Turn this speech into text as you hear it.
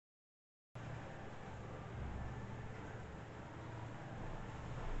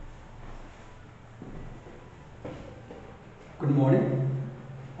Good morning.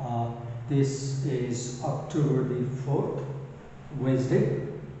 This is October the 4th, Wednesday,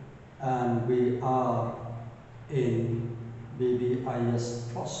 and we are in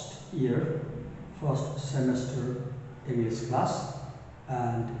BBIS first year, first semester English class.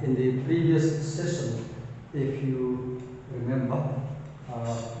 And in the previous session, if you remember,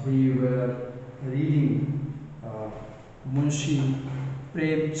 we were reading Munshi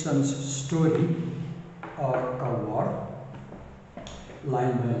Premchand's story or Karwar,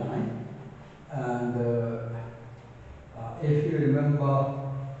 line by line. And if you remember,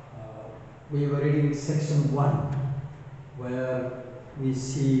 we were reading section 1, where we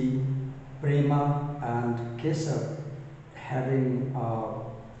see Prema and Kesar having a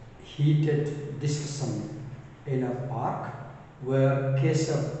heated discussion in a park, where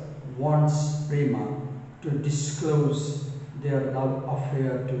Kesar wants Prema to disclose their love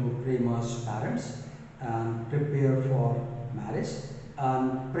affair to Prema's parents and prepare for marriage.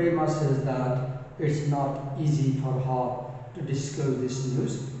 And Prema says that it's not easy for her to disclose this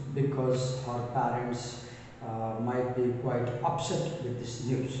news because her parents might be quite upset with this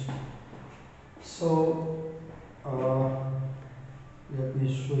news. So let me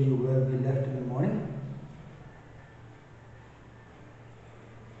show you where we left in the morning.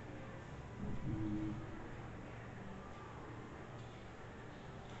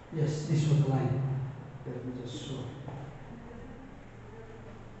 Yes, this was the line. Let me just show.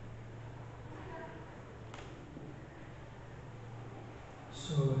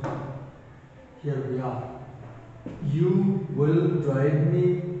 So here we are. You will drive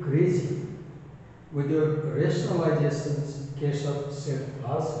me crazy with your rationalizations, Keshav said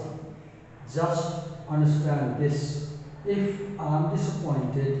harshly. Just understand this. If I am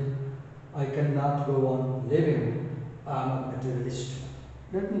disappointed, I cannot go on living. I am a materialist.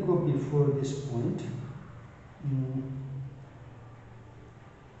 Let me go before this point.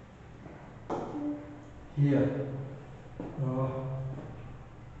 Here.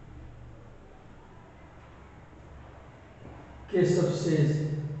 Keshav says,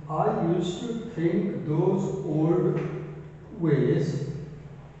 I used to think those old ways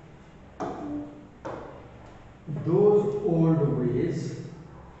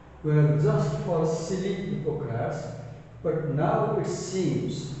were just for silly hypocrites, but now it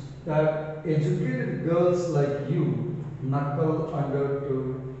seems that educated girls like you knuckle under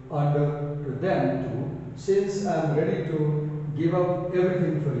to them too. Since I am ready to give up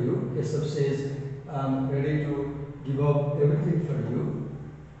everything for you, Keshav says, I am ready to give up everything for you.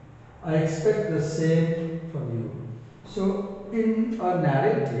 I expect the same from you. So in a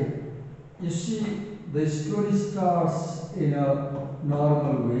narrative, you see the story starts in a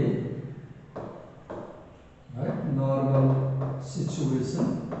normal way, right? Normal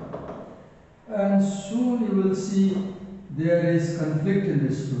situation. And soon you will see there is conflict in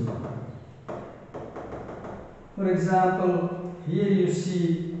this story. For example, here you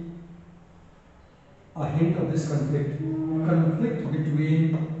see a hint of this conflict. Conflict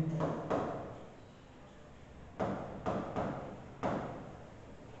between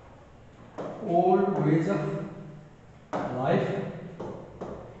old ways of life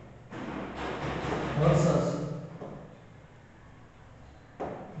versus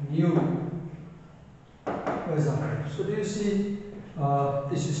new ways of life. So do you see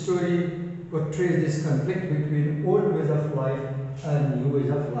this story portrays this conflict between old ways of life and new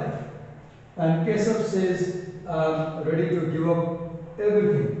ways of life. And Keshav says, I'm ready to give up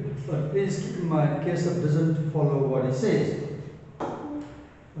everything. But please keep in mind, Keshav doesn't follow what he says.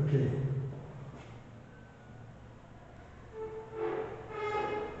 Okay.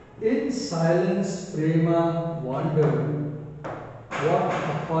 In silence, Prema wondered what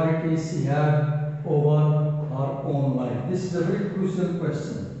authority she had over her own life. This is a very crucial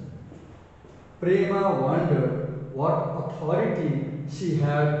question. Prema wondered what authority she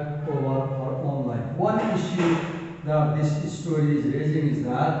had over her own life. One issue that this story is raising is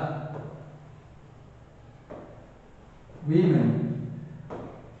that women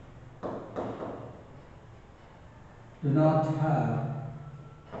do not have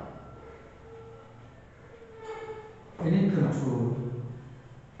any control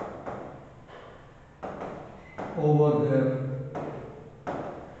over their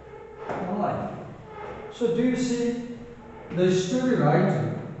own life. So do you see, the story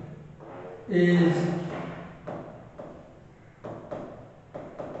writer is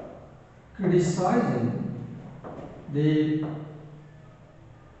criticizing the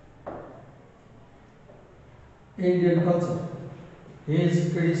Indian culture. He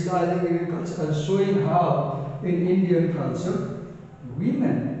is criticizing Indian culture and showing how in Indian culture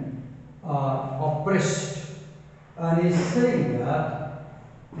women are oppressed And he's saying that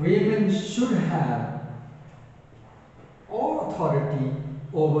women should have all authority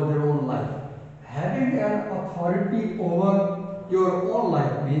over their own life. Having an authority over your own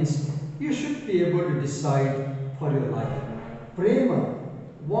life means you should be able to decide for your life. Prema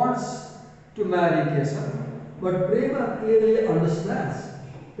wants to marry Keshav, but Prema clearly understands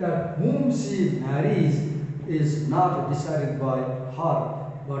that whom she marries is not decided by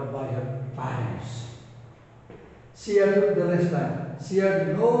her but by her parents. She had the next line. She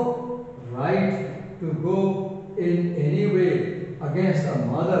had no right to go in any way against her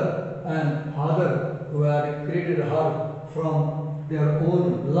mother and father who had created her from their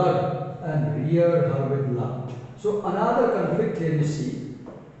own blood and reared her with love. So another conflict here you see.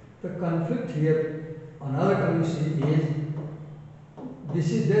 The conflict here, another conflict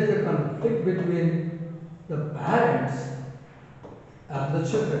is there is a conflict between the parents and the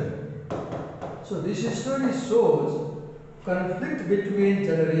children. So this story shows conflict between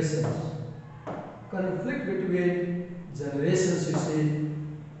generations. Conflict between generations, you see.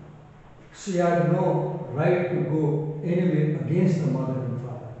 She had no right to go anywhere against the mother and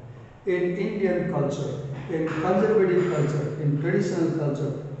father. In Indian culture, in conservative culture, in traditional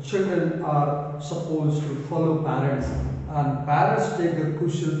culture, children are supposed to follow parents, and parents take the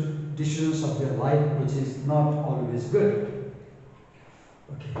crucial decisions of their life, which is not always good.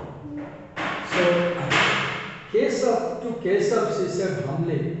 Okay. So, Keshav, she said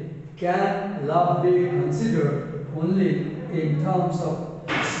humbly, can love be considered only in terms of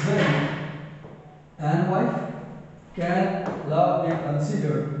husband and wife? Can love be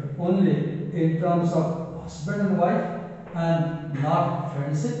considered only in terms of husband and wife and not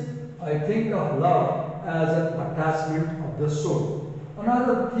friendship? I think of love as an attachment of the soul.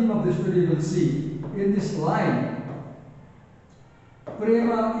 Another theme of this story you will see in this line.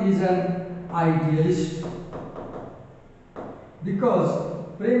 Prema is an idealist because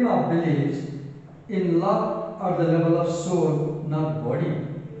Prema believes in love at the level of soul, not body.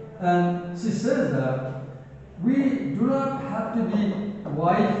 And she says that we do not have to be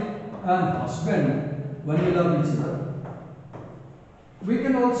wife and husband when we love each other. We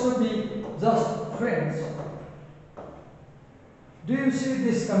can also be just friends. Do you see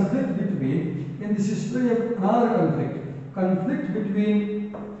this conflict between, in this history of another conflict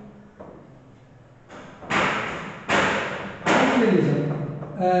between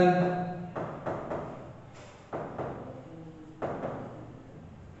idealism and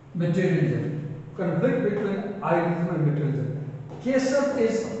materialism. Conflict between idealism and materialism. Keshav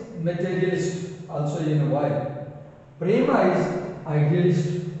is materialist also in a way. Prema is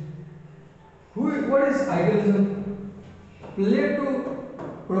idealist. What is idealism? Plato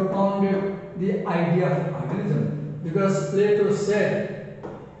propounded the idea of idealism because Plato said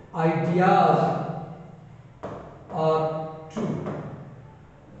ideas are true,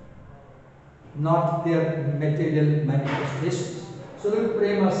 not their material manifestations. So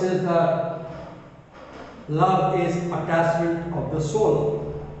Prema says that love is attachment of the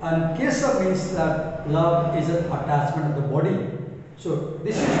soul, and Keshav means that love is an attachment of the body. So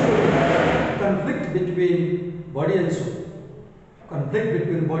this is the conflict between body and soul. Conflict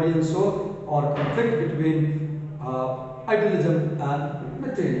between body and soul, or conflict between idealism and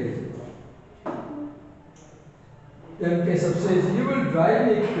materialism. Then Keshav says, you will drive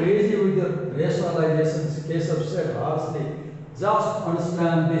me crazy with your rationalizations. Keshav said harshly, just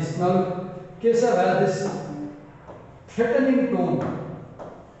understand this. Now Keshav has this threatening tone.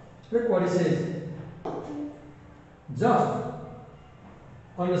 Look what he says. Just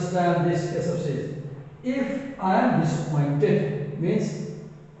understand this, Keshav says. If I am disappointed, means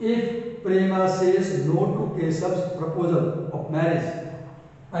if Prema says no to Keshav's proposal of marriage,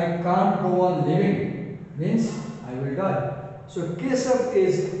 I can't go on living, means I will die. So Keshav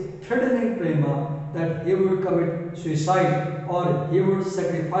is threatening Prema that he would commit suicide or he would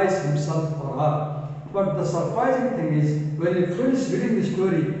sacrifice himself for her. But the surprising thing is, when you finish reading the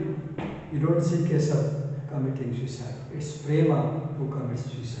story, you don't see Keshav committing suicide. It's Prema who commits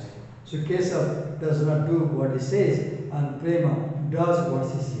suicide. So Keshav does not do what he says, and Prema does what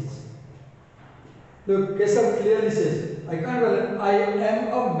she says. Look, Keshav clearly says, I am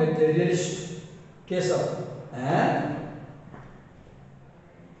a materialist, Keshav, and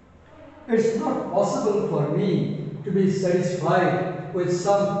it's not possible for me to be satisfied with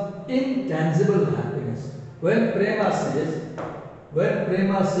some intangible happiness. When Prema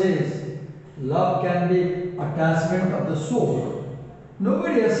says love can be attachment of the soul,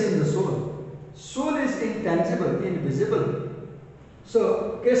 nobody has seen the soul. Soul is intangible, invisible.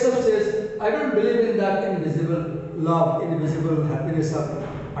 So Keshav says, I don't believe in that invisible love, invisible happiness of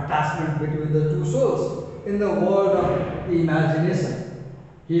attachment between the two souls. in the world of imagination.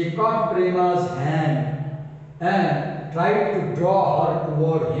 He caught Prema's hand and tried to draw her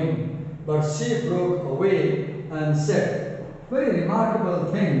toward him, but she broke away and said, very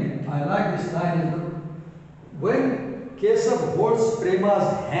remarkable thing, I like this line, when Keshav holds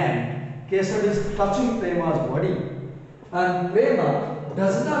Prema's hand, Keshav is touching Prema's body, and Prema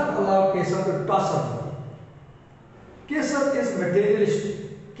does not allow Keshav to touch her body. Keshav is materialist.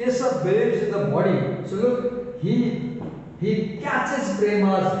 Keshav believes in the body. So look, he catches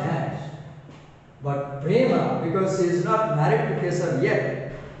Prema's hands. But Prema, because she is not married to Keshav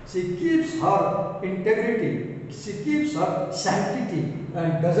yet, she keeps her integrity, she keeps her sanctity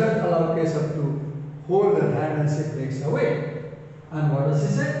and doesn't allow Keshav to hold her hand, and she breaks away. And what does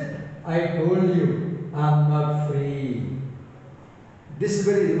she say? I told you, I am not free. This is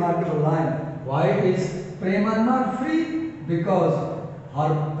a very remarkable line. Why is Prema not free? Because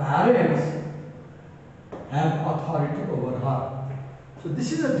her parents have authority over her. So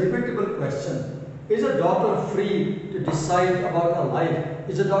this is a debatable question. Is a daughter free to decide about her life?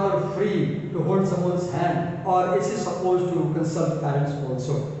 Is a daughter free to hold someone's hand? Or is she supposed to consult parents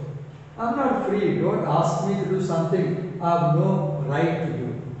also? I am not free. Don't ask me to do something I have no right to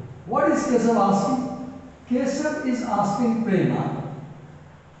do. What is Keshav asking? Keshav is asking Prema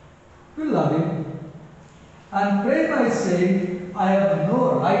to love him. And Prema is saying, I have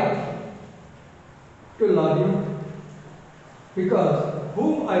no right to love you because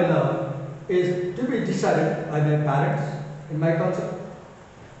whom I love is to be decided by my parents in my culture.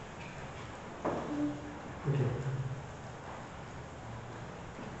 Okay.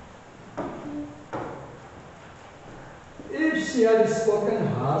 If she had spoken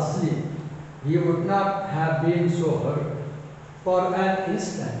harshly, he would not have been so hurt. For an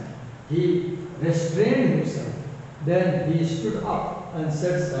instant, he restrained himself. Then he stood up and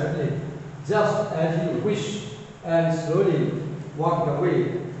said sadly, just as you wish, and slowly walked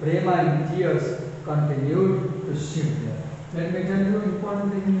away. Prema in tears continued to sit there. Let me tell you an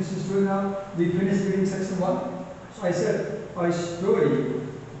important thing in this story now. We finished reading section 1. So I said our story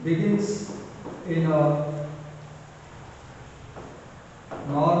begins in a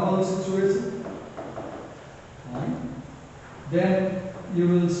normal situation. Then you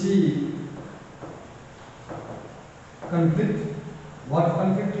will see conflict. What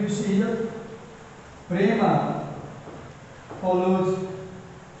conflict do you see here? Prema follows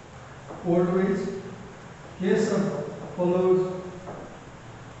old ways. Keshav follows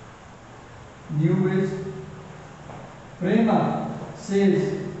new ways. Prema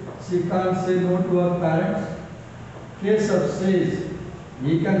says she can't say no to her parents. Keshav says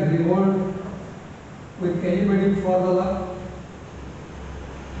he can revolt with anybody for the love.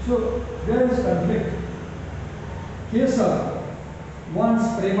 So there is conflict. Keshav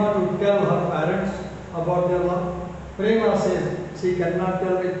wants Prema to tell her parents about their love. Prema says she cannot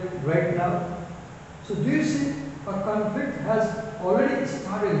tell it right now. So do you see a conflict has already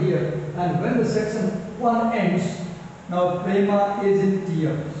started here, and when the section 1 ends, now Prema is in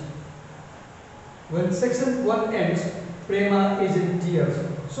tears. When section 1 ends, Prema is in tears.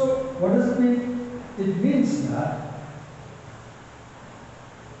 So what does it mean? It means that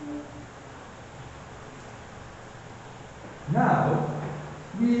now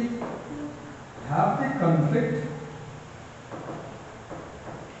we have the conflict.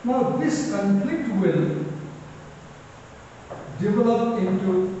 Now this conflict will develop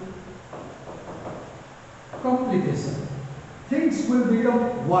into complication. Things will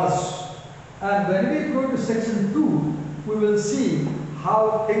become worse. And when we go to section 2, we will see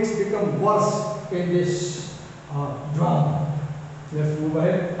how things become worse in this drama. Let's move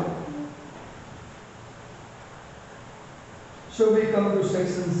ahead. So we come to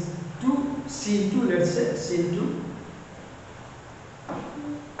sections 2, scene 2, let's say, scene 2.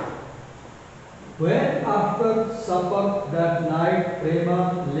 When after supper that night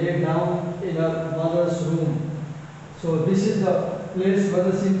Prema lay down in her mother's room. So this is the place where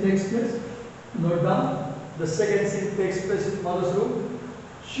the scene takes place. Note down. The second scene takes place in mother's room.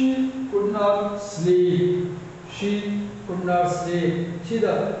 She could not sleep. She could not sleep. See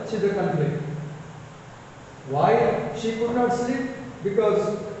the conflict. Why she could not sleep?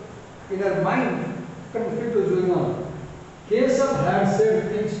 Because in her mind conflict was going on. Keshav had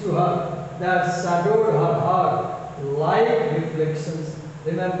said things to her that shadowed her heart like reflections.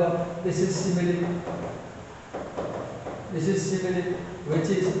 Remember, this is simile. This is simile, which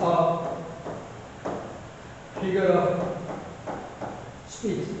is a figure of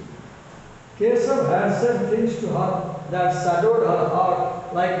speech. Keshav had said things to her that shadowed her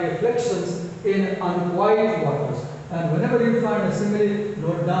heart like reflections in unquiet waters. And whenever you find a simile,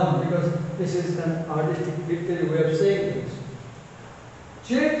 note down, because this is an artistic literary way of saying things.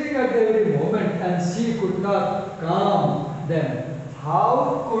 Changing at every moment, and she could not calm them.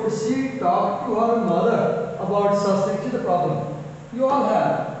 How could she talk to her mother about such things? Is the problem. You all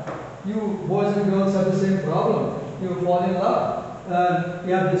have. You boys and girls have the same problem. You fall in love, and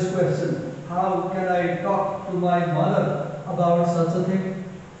you have this question: how can I talk to my mother about such a thing?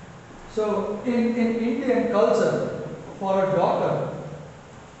 So, in Indian culture, for a daughter,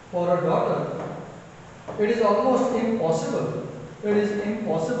 it is almost impossible. It is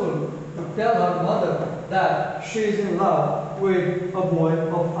impossible to tell her mother that she is in love with a boy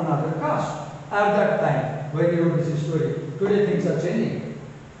of another caste. At that time, when you wrote this story, today things are changing.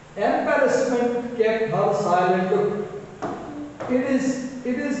 Embarrassment kept her silent. Look, it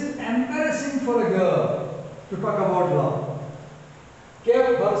is embarrassing for a girl to talk about love.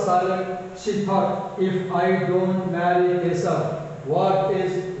 Kept her silent. She thought, if I don't marry Keshav, what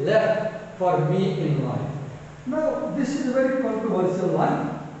is left for me in life? Now, this is a very controversial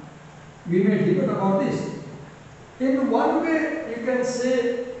line. We may debate about this. In one way, you can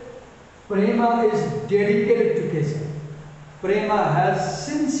say Prema is dedicated to Keshav. Prema has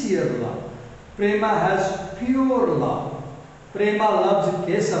sincere love. Prema has pure love. Prema loves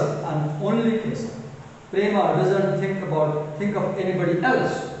Keshav and only Keshav. Prema doesn't think of anybody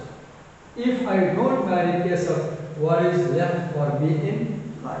else. If I don't marry Keshav, what is left for me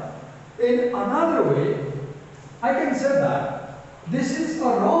in life? In another way, I can say that this is a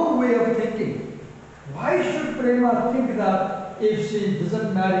wrong way of thinking. Why should Prema think that if she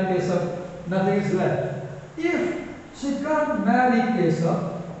doesn't marry Keshav, nothing is left? If she can't marry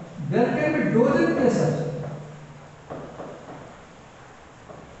Keshav, there can be dozen Keshavs.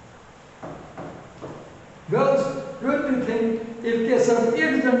 Girls, don't you think if Keshav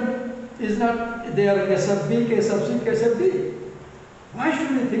is not there, Keshav B, Keshav C, Keshav D? Why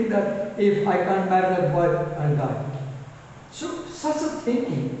should we think that if I can't marry that boy, I'll die? So, such a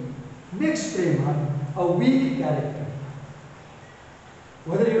thinking makes Prema a weak character.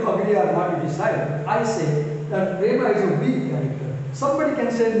 Whether you agree or not, you decide. I say that Prema is a weak character. Somebody can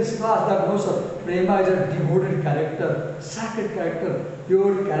say in this class that no, sir, Prema is a devoted character, sacred character,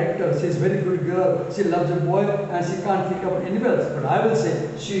 pure character. She is a very good girl. She loves a boy and she can't think of anyone else. But I will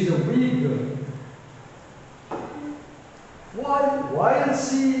say she is a weak girl. While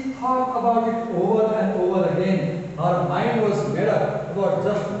she thought about it over and over again, her mind was made up about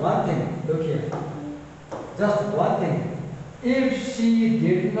just one thing. Look here. Just one thing. If she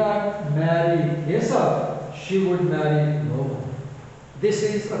did not marry Keshav, she would marry no one. This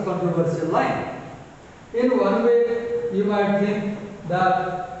is a controversial line. In one way, you might think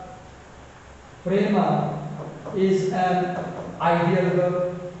that Prema is an ideal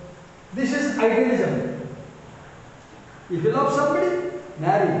girl. This is idealism. If you love somebody,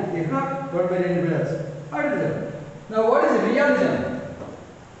 marry. If not, don't marry anybody else. Idealism. Now, what is realism?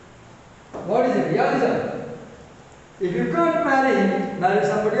 What is realism? If you can't marry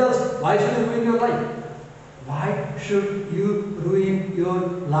somebody else, why should you ruin your life? Why should you ruin your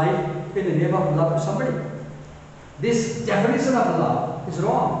life in the name of love to somebody? This definition of love is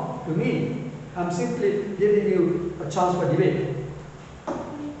wrong to me. I'm simply giving you a chance for debate.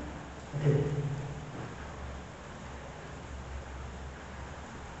 Okay.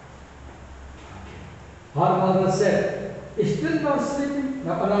 Her mother said, still not sleeping?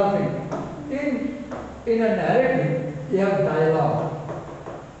 Now another thing. In a narrative, you have dialogue.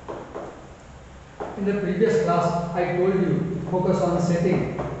 In the previous class, I told you, focus on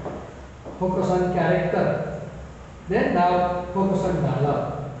setting, focus on character. Then now, focus on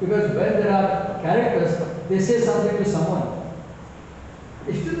dialogue. Because when there are characters, they say something to someone.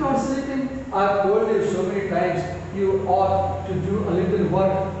 Still not sleeping? I have told you so many times, you ought to do a little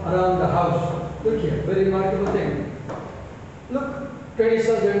work around the house. Look here, very remarkable thing. Look,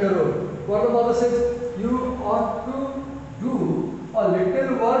 traditional gender role. What the mother says, you ought to do a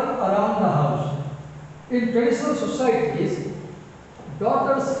little work around the house. In traditional societies,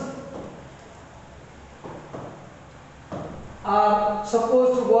 daughters are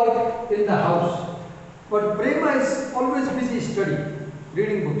supposed to work in the house. But Prema is always busy studying,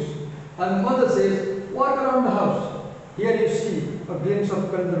 reading books. And mother says, work around the house. Here you see a glimpse of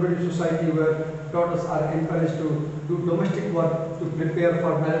conservative society where daughters are encouraged to do domestic work to prepare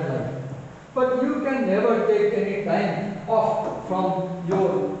for married life. But you can never take any time off from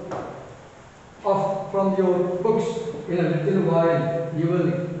your books. In a little while, you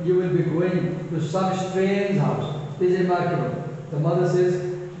will be going to some strange house. This is remarkable. The mother says,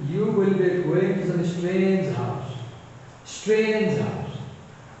 you will be going to some strange house. Strange house.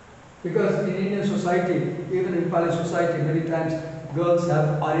 Because in Indian society, even in Pali society, many times girls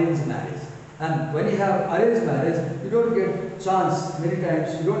have arranged marriage. And when you have arranged marriage, you don't get chance, many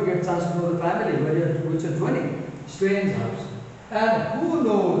times, you don't get chance to know the family which you're joining. Strange house. And who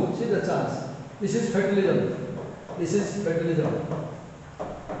knows, see the chance. This is fatalism. This is fatalism.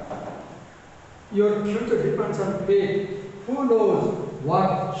 Your future depends on fate. Who knows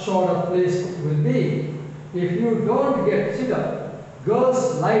what sort of place it will be? If you don't get, see the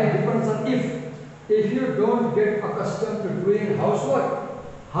girl's life depends on if. If you don't get accustomed to doing housework,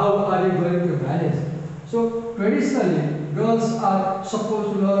 how are you going to manage? So traditionally, girls are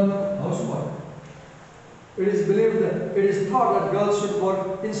supposed to learn housework. It is believed that it is thought that girls should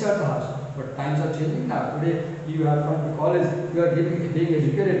work inside the house. But times are changing now. Today, you have come to college, you are being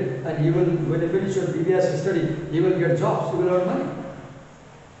educated, and you will, when you finish your BBIS study, you will get jobs, you will earn money.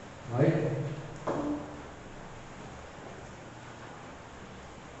 Right?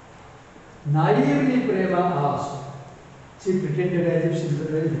 Naively, Prema asked. She pretended as if she was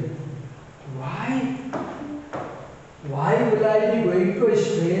anything. Why? Why will I be going to a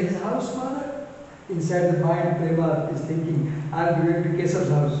strange house, mother? Inside the mind, Prema is thinking, I am going to Kesav's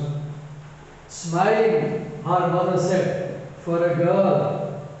house. Smiling, her mother said, for a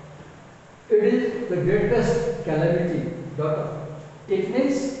girl, it is the greatest calamity, daughter. It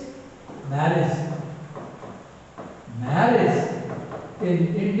means marriage. Marriage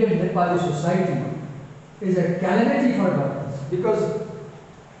in Indian Nepali society is a calamity for daughters because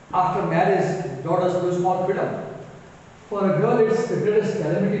after marriage, daughters lose more freedom. For a girl, it's the greatest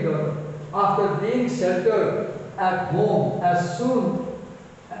calamity, daughter. After being sheltered at home as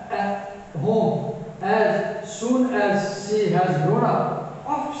soon as she has grown up,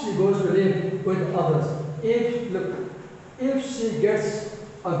 off she goes to live with others. If she gets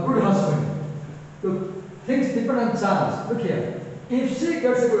a good husband, look, things depend on chance. Look here. If she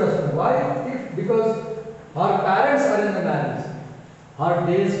gets a good husband, why? Because her parents are in the marriage. Her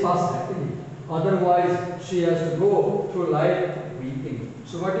days pass happily. Otherwise, she has to go through life weeping.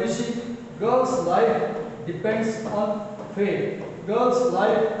 So what do you see? Girl's life depends on fate. Girl's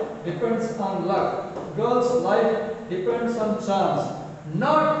life depends on luck. Girl's life depends on chance,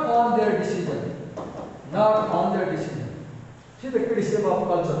 not on their decision. Not on their decision. See the criticism of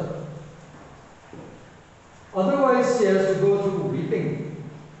culture. Otherwise, she has to go through weeping.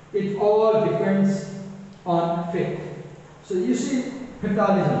 It all depends on fate. So you see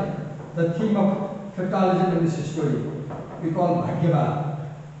fatalism, the theme of fatalism in this story, we call Bhagyavad.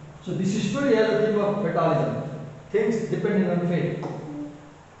 So this story has a theme of fatalism, things depending on fate.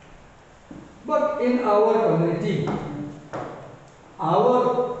 But in our community,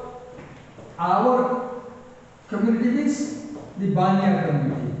 our community means the Banya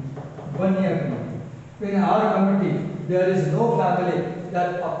community. Banya community. In our community, there is no family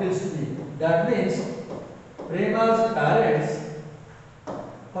that appeals to me. That means Prema's parents,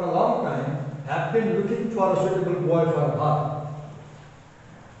 for a long time, have been looking for a suitable boy for her.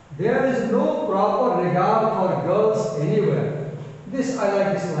 There is no proper regard for girls anywhere. This, I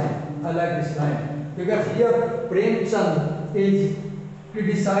like this line. I like this line. Because here, Premchand is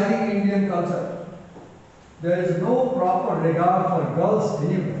criticizing Indian culture. There is no proper regard for girls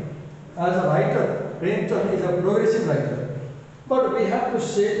anywhere. As a writer, Premchand is a progressive writer. But we have to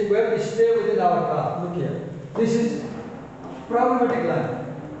say, where we stay within our caste. Look here. This is problematic line.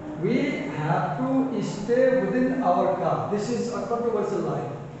 We have to stay within our caste. This is a controversial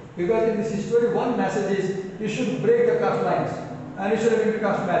line. Because in this story, one message is you should break the caste lines and you should have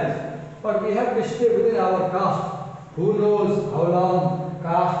inter-caste marriage. But we have to stay within our caste. Who knows how long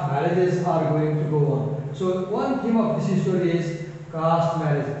caste marriages are going to go on. So one theme of this story is caste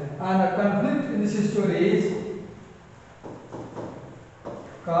marriage. And a conflict in this story is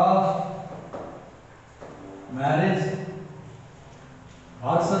caste marriage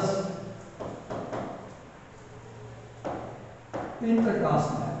versus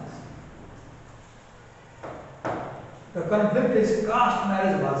inter-caste marriage. The conflict is caste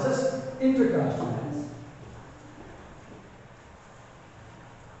marriage versus inter-caste marriage.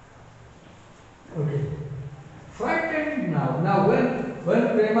 Okay. Frightened now. Now when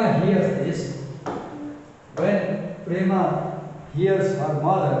Prema hears this, when Prema hears her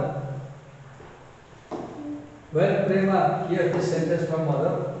mother, when Prema hears this sentence from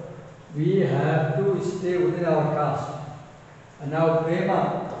mother, we have to stay within our caste. And now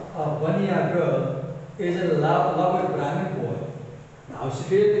Prema, a Baniya girl, is in love with Brahmin boy. Now she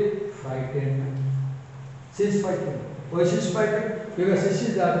feels frightened. She is frightened. Why she is frightened? Because she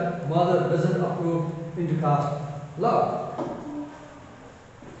sees that mother doesn't approve inter-caste love.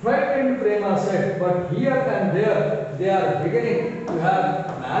 Frightened, Prema said, but here and there they are beginning to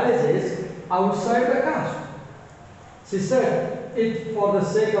have marriages outside the caste. She said it for the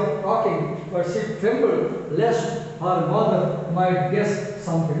sake of talking, but she trembled lest her mother might guess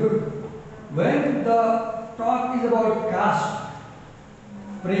something. Look, when the talk is about caste,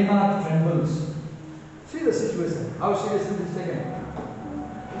 Prema trembles. See the situation, how seriously it is taken.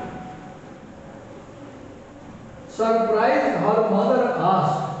 Surprised, her mother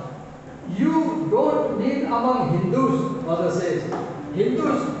asked, "You don't mean among Hindus?" Mother says.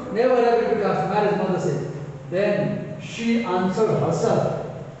 "Hindus never have intercaste marriage," mother says. Then she answered herself,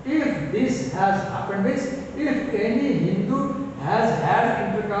 "If this has happened, means if any Hindu has had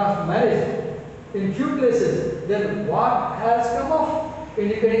intercaste marriage in few places, then what has come off?"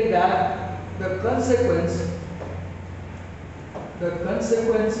 Indicating that the consequence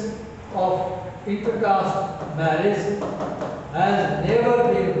of intercaste marriage has never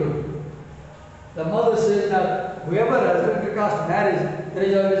been good. The mother says that whoever has intercaste marriage, there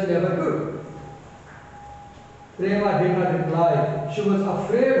is always never good. Prema did not reply. She was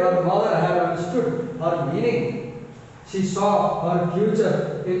afraid her mother had understood her meaning. She saw her future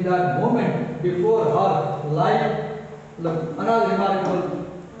in that moment before her life. Look, another remarkable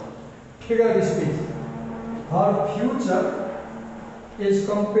figure of speech. Her future is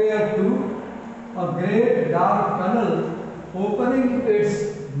compared to a great dark tunnel opening its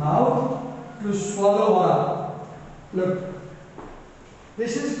mouth to swallow her up. Look,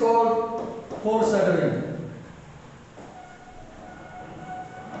 this is called foreshadowing.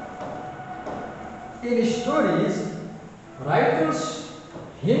 In stories, writers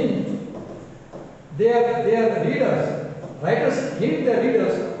hint their readers. Writers hint their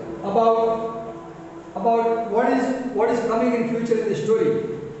readers about what is coming in future in the story.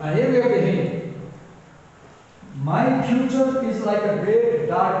 And here we have the hint. My future is like a great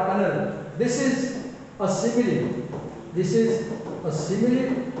dark tunnel. This is a simile. This is a simile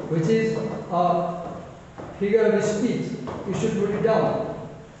which is a figure of speech. You should put it down.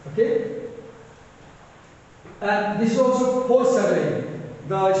 Okay? And this is also foreshadowing.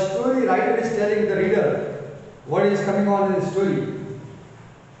 The story writer is telling the reader what is coming on in the story.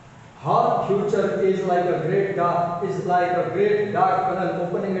 Her future is like a great dark tunnel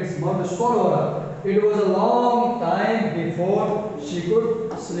opening its mouth to swallow her. It was a long time before she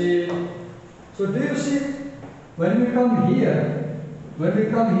could sleep. So do you see, when we come here,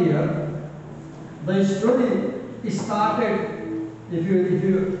 the story started, if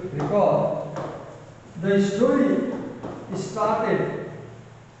you recall, the story started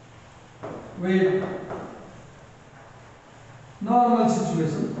with normal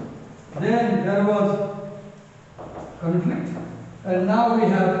situation. Then there was conflict, and now we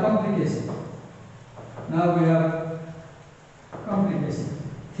have complication.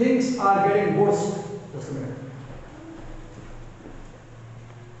 Things are getting worse. Just a minute.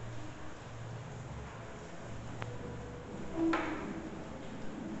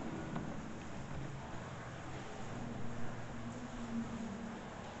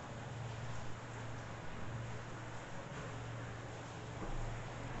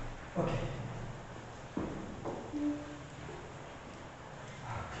 Okay.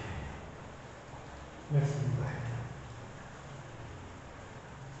 Let's move back.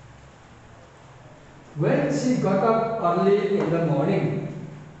 When she got up early in the morning,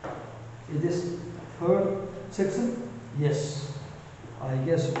 is this third section? Yes. I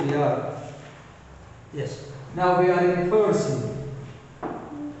guess we are. Yes. Now we are in the third scene.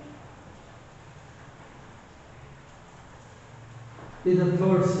 In the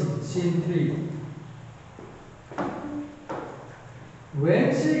third scene, scene 3. When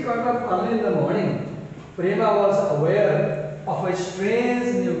she got up early in the morning, Prema was aware of a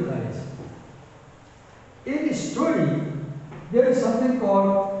strange new courage. In the story, there is something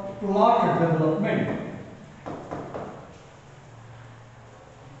called plot development.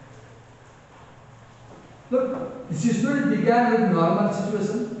 Look, this story began with normal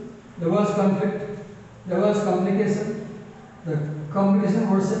situation. There was conflict, there was complication. The complication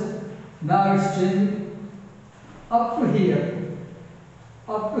worsened. Now it's changing. Up to here,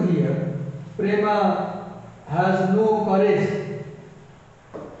 Prema has no courage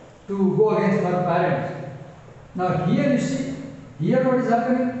to go against her parents. Now here you see, here what is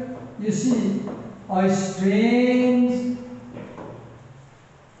happening? You see a strange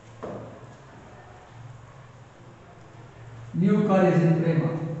new courage in Prema.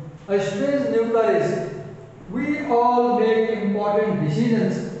 A strange new courage. We all make important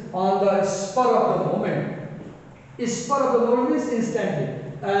decisions on the spur of the moment. Spur of the moment means instantly,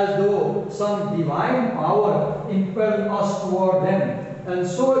 as though some divine power impelled us toward them. And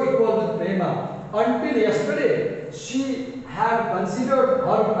so it was with Prema. Until yesterday, she had considered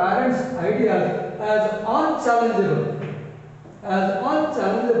her parents' ideas as unchallengeable,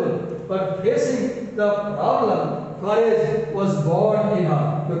 but facing the problem, courage was born in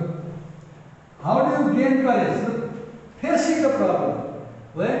her. Look, how do you gain courage? Look, facing the problem.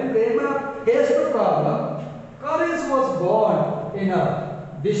 When Prema faced the problem, courage was born in her.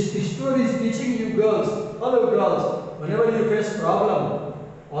 This story is teaching you girls, hello girls, whenever you face problem,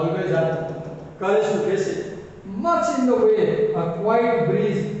 always have courage to face it. Much in the way, a quiet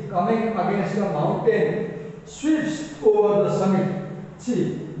breeze coming against the mountain sweeps over the summit.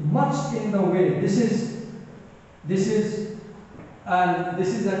 See, much in the way. This is an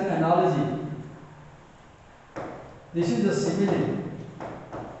analogy. This is a simile.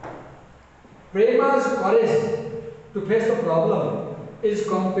 Prema's courage to face the problem is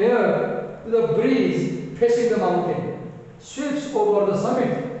compared to the breeze facing the mountain, sweeps over the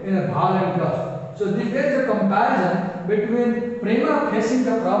summit in a violent gust. So there is a comparison between Prema facing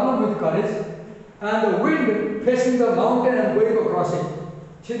the problem with courage and the wind facing the mountain and going across it.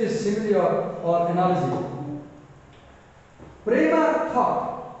 See this simile or analogy. Prema thought,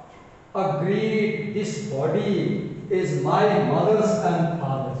 agreed, this body is my mother's and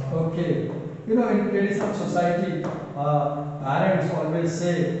father's. Okay. You know, in traditional society, parents always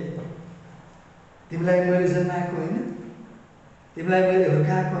say, तिमीलाई मैले जन्माएको होइन, तिमीलाई मैले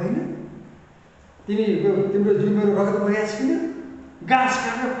हुर्काएको होइन, तिम्रो जुन मेरो रगत बगेको छैन, घाँस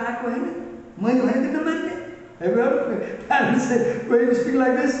काटेर खाएको होइन, मैले भनेको नमान्ने. Have you heard parents say, when you speak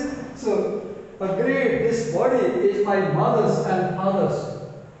like this? So, agreed, this body is my mother's and father's.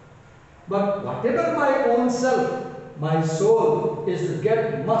 But whatever my own self, my soul is to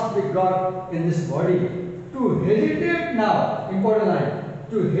get must be got in this body. To hesitate now, important line,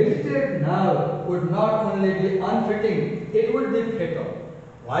 to hesitate now would not only be unfitting, it would be fatal.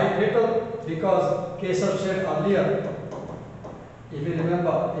 Why fatal? Because Keshav said earlier, if you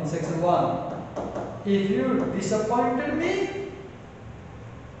remember in section 1, if you disappointed me,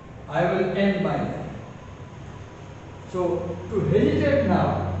 I will end my life. So to hesitate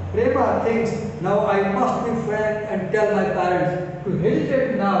now, Prema thinks, now I must be frank and tell my parents. To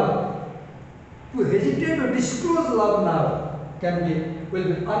hesitate now, to hesitate to disclose love now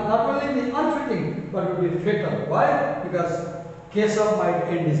will not only be unfitting, but will be fatal. Why? Because Keshav might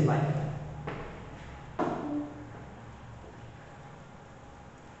end his life.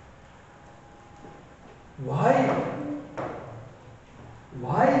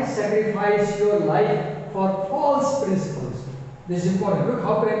 Why sacrifice your life for false principles? This is important. Look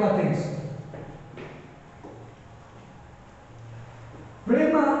how Prema thinks.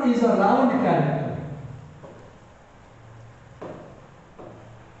 Prema is a round character.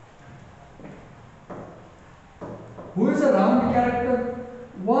 Who is a round character?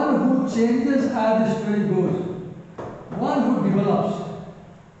 One who changes as the story goes. One who develops.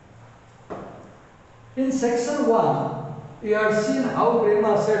 In section 1, you have seen how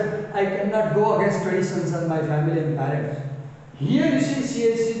Prema said, I cannot go against traditions and my family and parents. Here you see she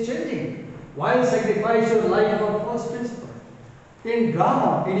is changing. Why sacrifice your life for false principles? In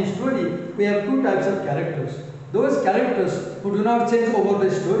drama, in a story, we have two types of characters. Those characters who do not change over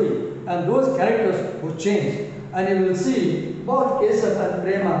the story, and those characters who change. And you will see both Keshav and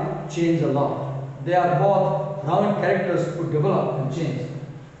Prema change a lot. They are both round characters who develop and change.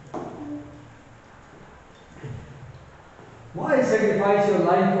 Why sacrifice your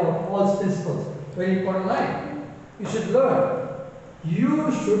life for false principles? Very important line. You should learn.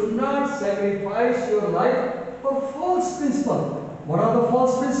 You should not sacrifice your life for false principles. What are the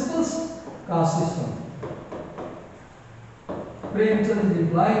false principles? Caste system. Premchand is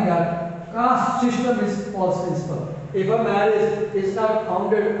implying that caste system is false principle. If a marriage is not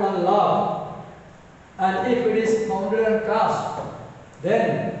founded on love, and if it is founded on caste,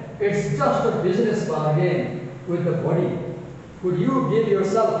 then it's just a business bargain with the body. Could you give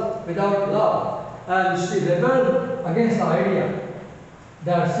yourself without love? And she rebelled against the idea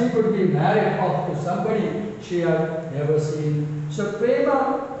that she could be married off to somebody she had never seen. So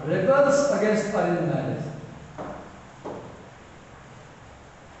Prema rebels against arranged marriage.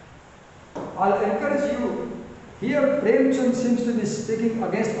 I'll encourage you. Here Premchand seems to be speaking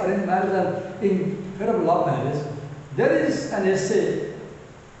against arranged marriage and in favor of love marriage. There is an essay,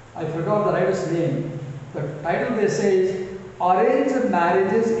 I forgot the writer's name. The title of the essay is Arranged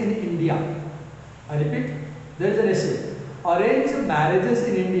Marriages in India. I repeat, there is an essay, Arranged Marriages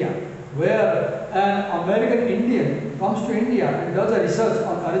in India, where an American Indian comes to India and does a research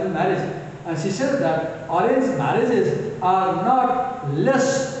on arranged marriage, and she says that arranged marriages are not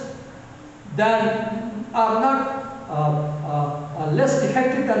less than, less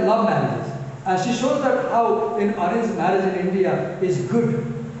effective than love marriages. And she shows that how in arranged marriage in India is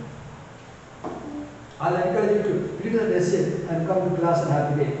good. I'll encourage you to read that essay and come to class and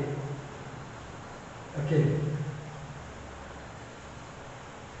have a debate. Okay.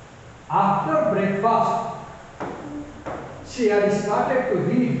 After breakfast, she had started to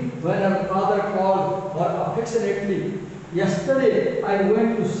read when her father called her affectionately. Yesterday, I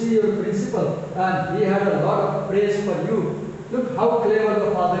went to see your principal and he had a lot of praise for you. Look how clever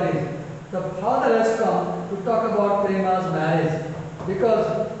the father is. The father has come to talk about Prema's marriage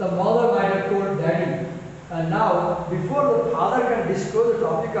because the mother might have told daddy. And now, before the father can disclose the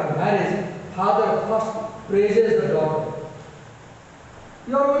topic of marriage, father first praises the daughter.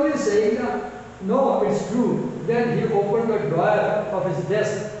 You are only saying that, no, it's true. Then he opened the drawer of his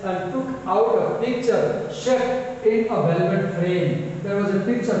desk and took out a picture set in a velvet frame. There was a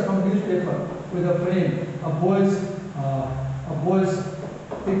picture from newspaper with a frame, a boy's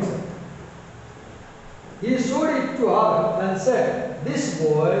picture. He showed it to her and said, this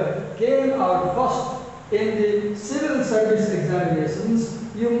boy came out first in the civil service examinations.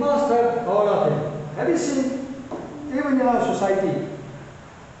 You must have heard of him. Have you seen, even in our society,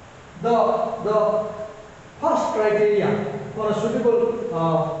 the first criteria for a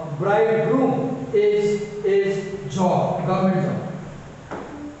suitable bridegroom is job, government job.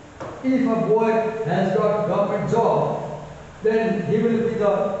 If a boy has got government job, then he will be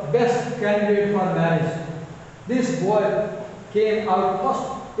the best candidate for marriage. This boy came out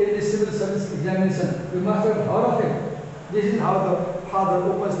first in the civil service examination. You must have heard of him. This is how the father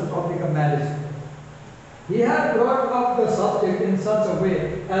opens the topic of marriage. He had brought up the subject in such a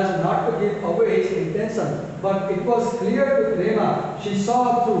way as not to give away his intention, but it was clear to Prema. She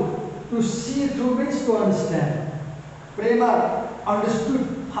saw through. To see through means to understand. Prema understood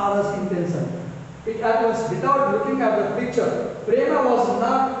father's intention. It was without looking at the picture. Prema was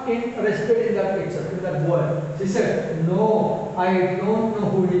not interested in that picture, in that boy. She said, no, I don't know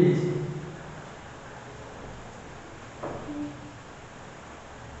who he is.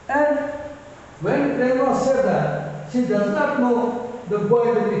 And when Prema said that, she does not know the boy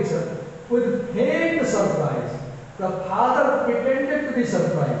in the picture. With pained surprise, the father pretended to be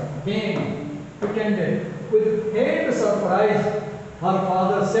surprised. Pretended. With pained surprise, her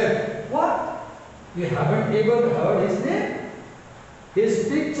father said, what? You haven't even heard his name? His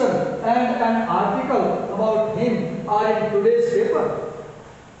picture and an article about him are in today's paper.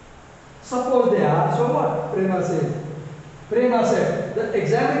 Suppose they are, so what? Prema says. Prema said, the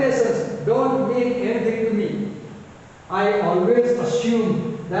examinations don't mean anything to me. I always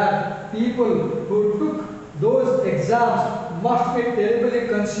assume that people who took those exams must be terribly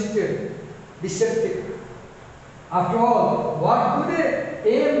conceited, deceptive. After all, what do they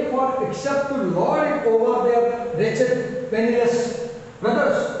aim for except to lord it over their wretched, penniless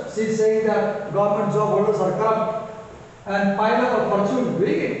brothers? She is saying that government job holders are corrupt and pile up a fortune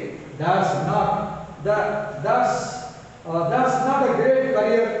doing it. That's not a great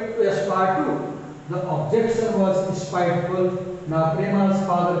career to aspire to. The objection was spiteful. Now Prema's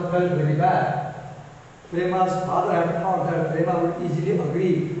father felt very bad. Prema's father had thought that Prema would easily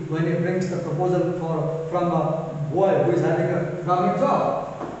agree when he brings the proposal from a boy who is having a government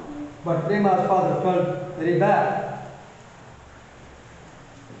job. But Prema's father felt very bad.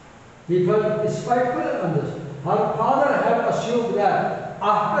 He felt spiteful and unjust. Her father had assumed that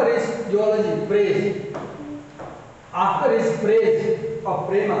after his eulogy praise, after his praise of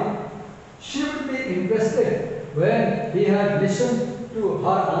Prema, she would be interested. When he had listened to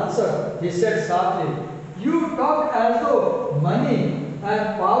her answer, he said sharply, you talk as though money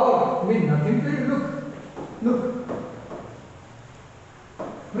and power mean nothing to you. Look.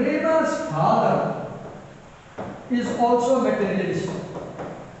 Prema's father is also materialist.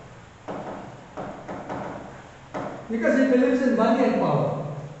 Because he believes in money and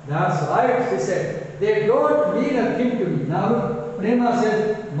power. That's right, she said. They don't mean a thing to me. Now, Prema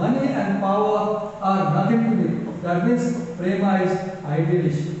says, money and power are nothing to me. That means Prema is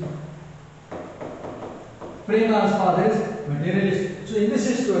idealist. Prema's father is materialist. So in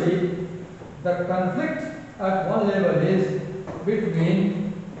this story, the conflict at one level is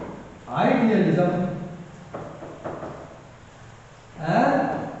between idealism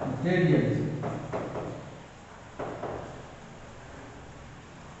and idealism.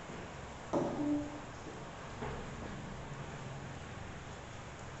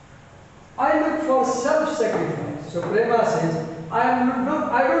 I look for self-sacrifice. So Prema says, I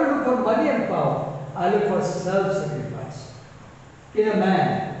don't look for money and power. I look for self-sacrifice. In a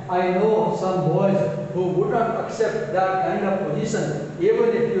man, I know some boys who would not accept that kind of position even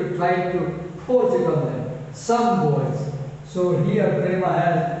if you try to force it on them. Some boys. So here Prema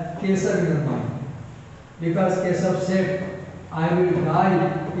has Keshav in her mind. Because Keshav said, I will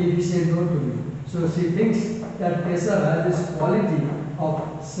die if he says no to me. So she thinks that Keshav has this quality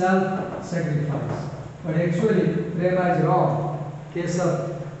of self-sacrifice. But actually, Prema is wrong.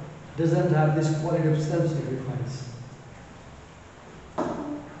 Keshav doesn't have this quality of self-sacrifice.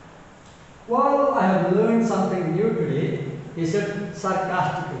 Well, I have learned something new today. He said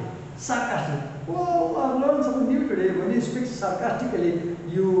sarcastically. Sarcastically. Well, I've learned something new today. When you speak sarcastically,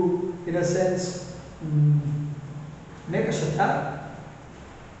 you, in a sense, make a satire.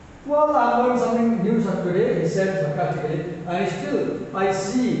 Well, I've learned something new today, he said sarcastically. And still, I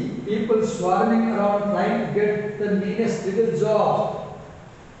see people swarming around trying to get the meanest little jobs.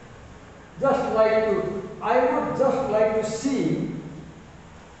 I would just like to see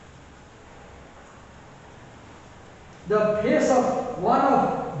the face of one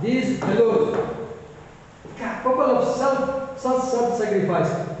of these fellows, capable of such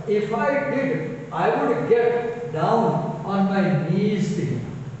self-sacrifice. If I did, I would get down on my knees to him.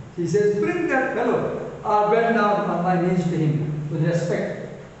 He says, bring that fellow. I went down on my knees to him with respect.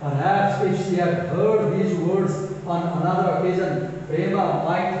 Perhaps if she had heard these words on another occasion, Prema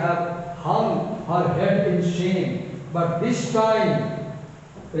might have hung her head in shame. But this time,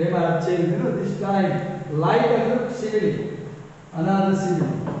 Prema had changed, this time, like a simile, another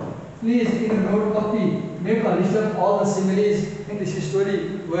simile. Please, in a note copy, make a list of all the similes in this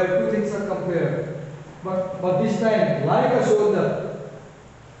story where two things are compared. But this time, like a soldier,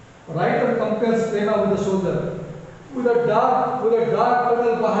 writer compares Prema with a soldier, with a dark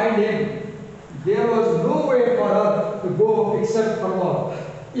tunnel behind him. There was no way for her to go except forward.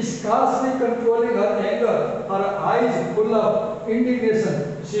 Scarcely controlling her anger, her eyes full of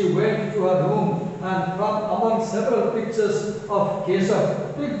indignation, she went to her room and from among several pictures of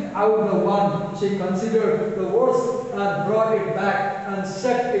Keshav, picked out the one she considered the worst and brought it back and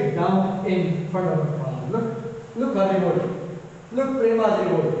set it down in front of her father. Look her reward. Look Prema's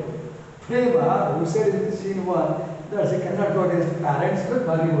reward. Prema, who said in scene 1 that she cannot go against parents, look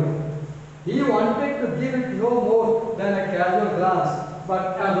her reward. He wanted to give it no more than a casual glance.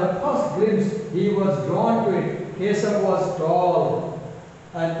 But at the first glimpse, he was drawn to it. Keshav was tall,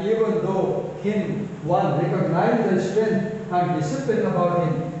 and even though one recognized the strength and discipline about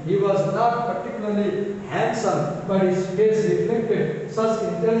him, he was not particularly handsome, but his face reflected such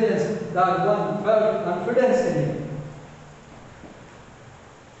intelligence that one felt confidence in him.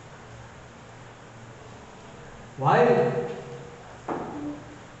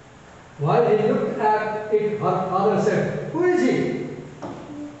 While he looked at it, her father said, "Who is he?"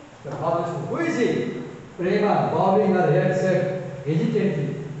 The father said, "Who is he?" Prema, bobbing her head, said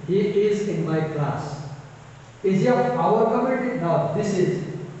hesitantly, "He is in my class." "Is he of our community?" Now this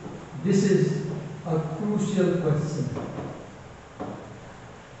is a crucial question.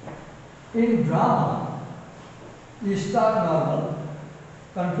 In drama, you start normal,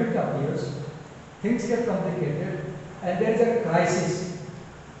 conflict appears, things get complicated, and there is a crisis.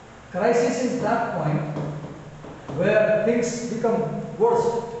 Crisis is that point where things become worse.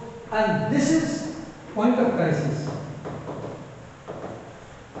 And this is point of crisis.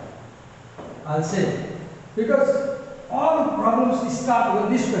 I'll say, because all problems start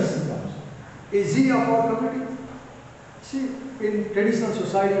when this question comes. Is he of our community? See, in traditional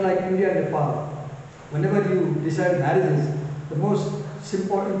society like India and Nepal, whenever you decide marriages, the most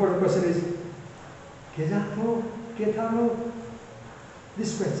important question is, Kejato, Ketano?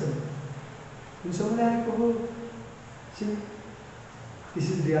 This question. See, this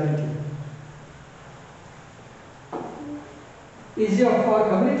is reality. Is he of our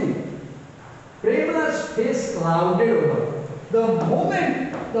community? Prema's face clouded over. The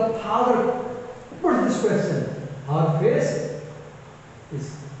moment the father put this question, her face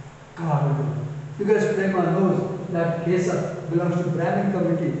is clouded over. Because Prema knows that Keshav belongs to Brahmin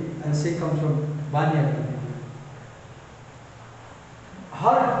community and she comes from Banya community.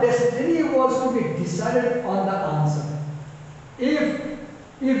 Her destiny was to be decided on the answer. If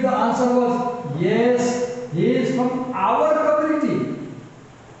the answer was yes, he is from our community,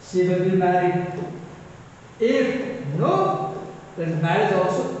 she will be married. If no, then marriage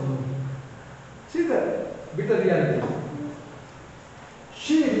also no. See the bitter reality.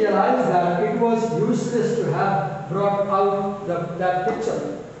 She realized that it was useless to have brought out that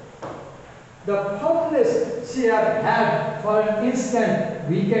picture. The fondness she had for an instant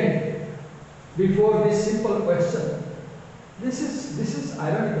weakened before this simple question. This is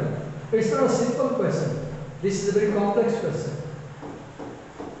ironical. It's not a simple question. This is a very complex question.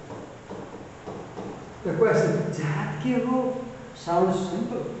 The question, "Jat ke ho?" sounds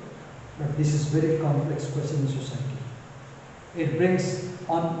simple, but this is very complex question in society. It brings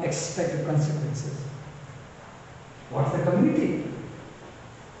unexpected consequences. What's the community?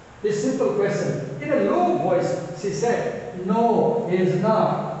 This simple question. In a low voice, she said, "No, he is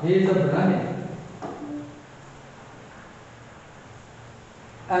not. He is a Brahmin."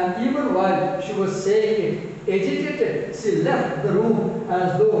 And even while she was saying it, agitated, she left the room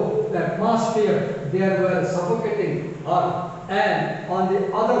as though the atmosphere there were suffocating her. And on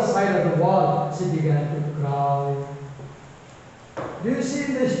the other side of the wall, she began to cry. Do you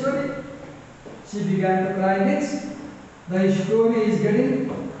see the story? She began to cry. Next, the story is getting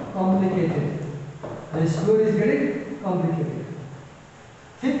complicated. The story is getting complicated.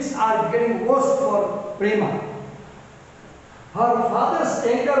 Things are getting worse for Prema. Her father's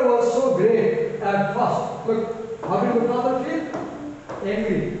anger was so great at first. Look, how did the father feel?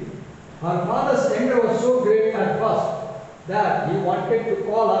 Angry. Her father's anger was so great at first that he wanted to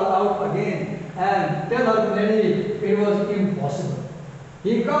call her out again and tell her plainly it was impossible.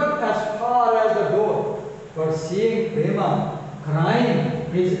 He got as far as the door, but seeing Prema crying,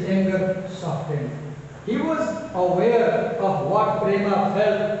 his anger softened. He was aware of what Prema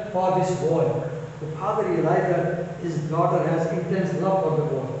felt for this boy. The father realized that his daughter has intense love for the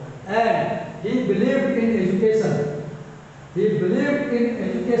boy. And he believed in education. He believed in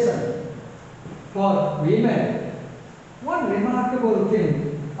education for women. One remarkable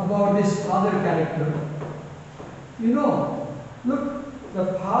thing about this father character, look, the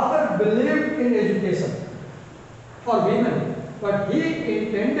father believed in education for women, but he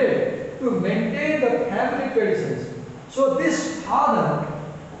intended to maintain the family traditions. So this father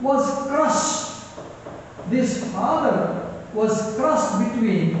was crushed. This father was crushed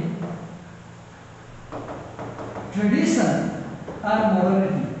between tradition and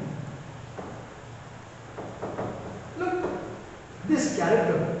modernity. Look, this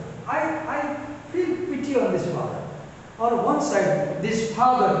character, I feel pity on this father. On one side, this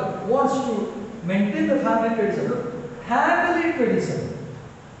father wants to maintain the family tradition, look, family tradition.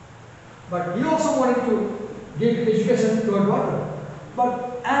 But he also wanted to give education to a daughter.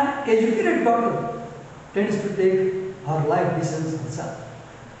 But an educated daughter tends to take her life decisions herself.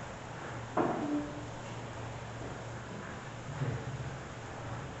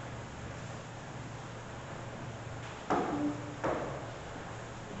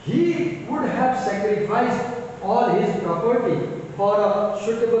 He would have sacrificed all his property for a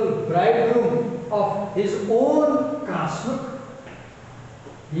suitable bridegroom of his own caste. Look,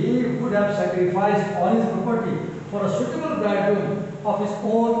 he would have sacrificed all his property for a suitable bridegroom of his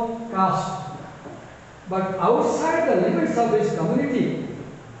own caste. But outside the limits of his community,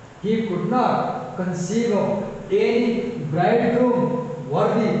 he could not conceive of any bridegroom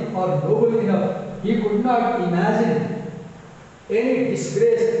worthy or noble enough. He could not imagine any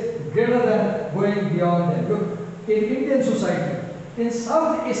disgrace greater than going beyond them. Look, in Indian society, in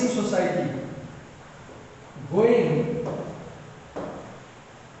South Asian society, going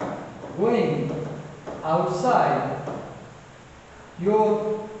outside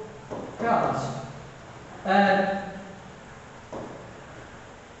your caste and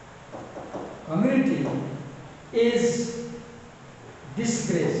community is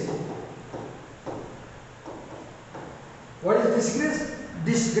disgrace. What is disgrace?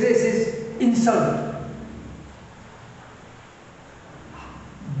 Disgrace is insult.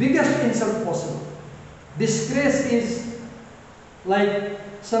 Biggest insult possible. Disgrace is like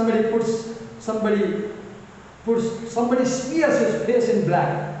somebody smears his face in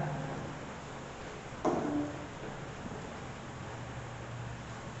black.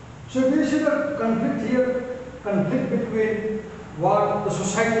 So do you see the conflict here? Conflict between what the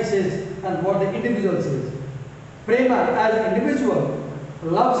society says and what the individual says. Prema as an individual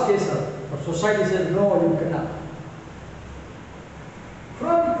loves Kesar, but society says no, you cannot.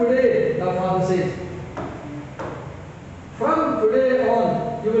 From today, the father says, from today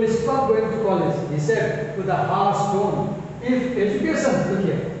on, you will stop going to college. He said with a harsh tone. If education, look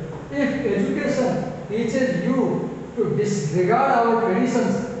here, if education teaches you to disregard our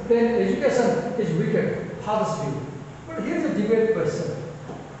traditions, then education is wicked, father's view. But here's a debate question.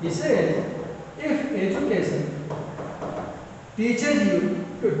 He says, if education teaches you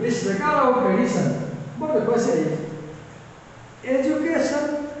to disregard our tradition, but the question is,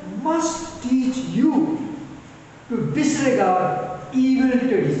 education must teach you to disregard evil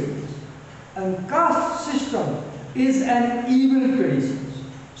traditions. And caste system is an evil tradition.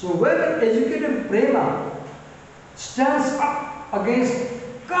 So when educated Prema stands up against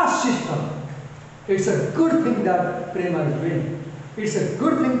caste system, it's a good thing that Prema is doing. It's a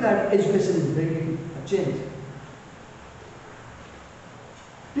good thing that education is bringing a change.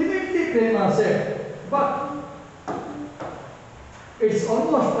 Timidly Prema said, but it's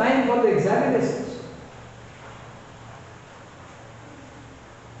almost time for the examinations.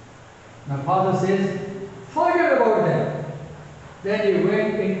 My father says, forget about them. Then he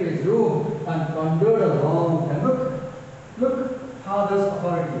went into his room and pondered a long time. Look, father's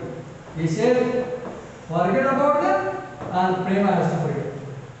authority. He said, forget about them, and Prema has to forget.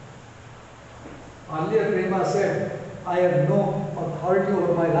 Earlier Prema said, I have no authority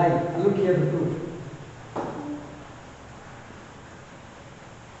over my life. And look here the proof.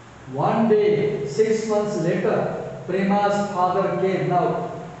 One day, 6 months later, Prema's father came. Now,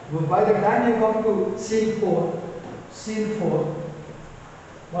 by the time you come to scene 4,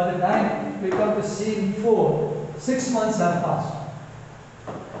 by the time we come to scene 4, 6 months have passed.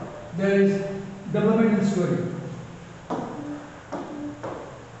 There is developmental story.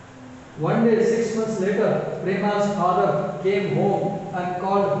 One day, 6 months later, Prema's father came home and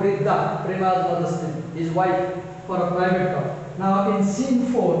called Britta, Prema's mother's name, his wife, for a private talk. Now, in scene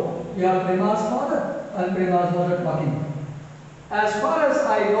 4, you have Prema's father and Prema's mother talking. As far as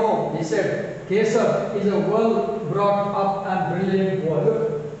I know, he said, Keshav is a well brought up and brilliant boy.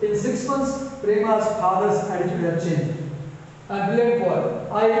 Look, in 6 months, Prema's father's attitude had changed. A brilliant boy.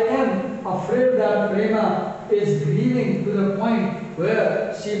 I am afraid that Prema is grieving to the point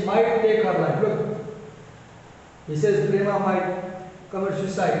where she might take her life. Look, he says Prema might commit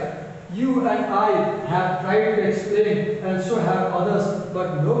suicide. You and I have tried to explain, and so have others,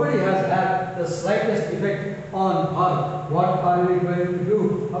 but nobody has had the slightest effect on her. What are we going to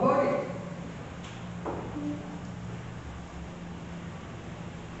do about it?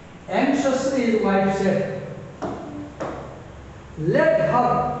 Anxiously, his wife said, let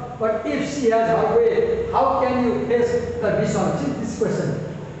her, but if she has her way, how can you face the dishonor? See this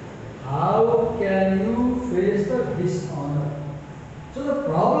question. How can you face the dishonor? So the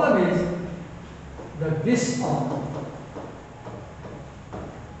problem is the dishonor.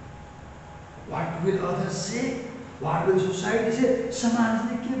 What will others say? What will society say?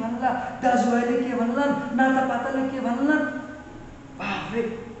 Samajle ke bhanla, dajuभाइले के भन्लान्, नातापाताले के भन्लान्. बाप रे,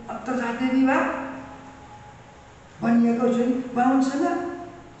 अब त जाते नि बा. भनिएको छ नि बाहुनसँग.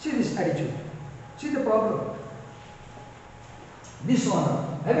 See this attitude. See the problem.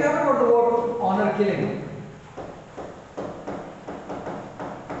 Dishonor. Have you heard about the word honor killing?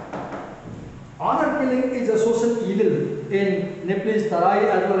 Honor killing is a social evil in Nepalese Tarai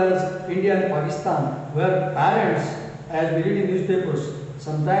as well as India and Pakistan, where parents, as we read in newspapers,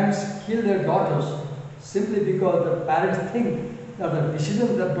 sometimes kill their daughters simply because the parents think that the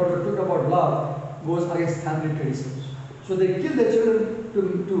decision that daughter took about love goes against family traditions. So they kill their children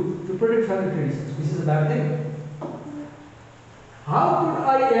to protect family traditions, which is a bad thing. How could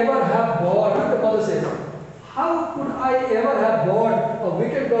I ever have born, what the mother says, how could I ever have born a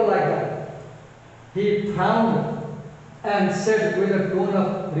wicked girl like that? He frowned and said with a tone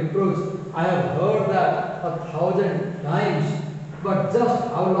of reproach, I have heard that 1,000 times, but just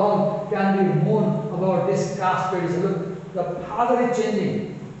how long can we moan about this caste tradition? Look, the father is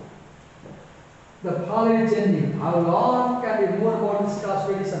changing. The father is changing. How long can we moan about this caste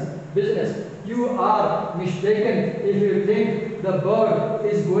tradition? Business. You are mistaken if you think the bird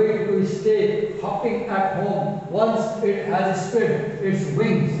is going to stay hopping at home once it has spread its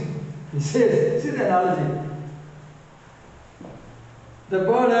wings. He says, see the analogy. The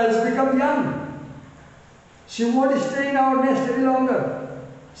bird has become young. She won't stay in our nest any longer.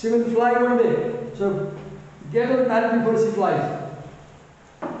 She will fly one day. So get her married before she flies.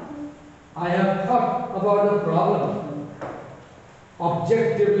 I have thought about the problem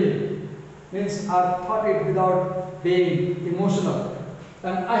objectively. Means I have thought it without being emotional.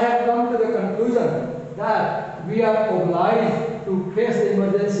 And I have come to the conclusion that we are obliged to face the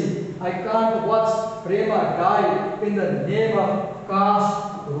emergency. I can't watch Prema die in the name of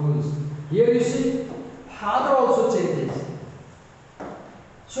caste rules. Here you see, father also changes.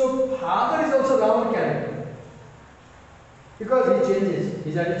 So father is also Rama character. Because he changes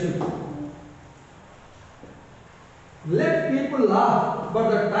his attitude. Let people laugh, but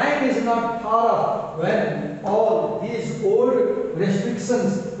the time is not far off when all these old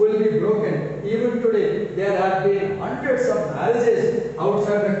restrictions will be broken. Even today, there have been hundreds of marriages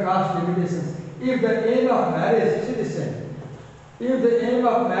outside the caste limitations. If the aim of marriage, see this thing, if the aim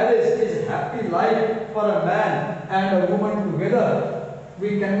of marriage is happy life for a man and a woman together,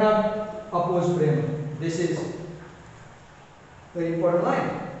 we cannot oppose prema. This is very important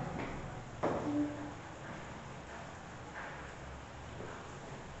line.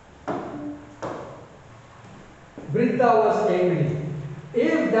 Britta was angry.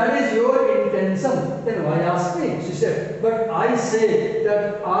 If that is your intention, then why ask me? She said, but I say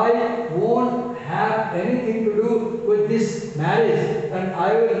that I won't have anything to do with this marriage, and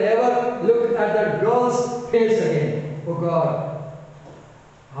I will never look at that girl's face again. Oh God,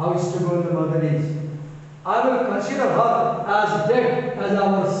 how stubborn the mother is. I will consider her as dead as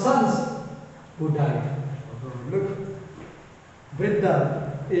our sons who died. Oh God, look, Vriddha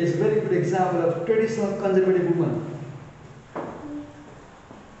is a very good example of traditional conservative woman.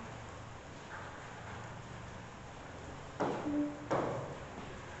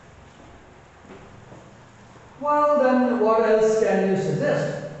 Well, then what else can you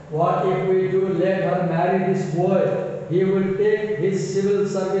suggest? What if we do let her marry this boy? He will take his civil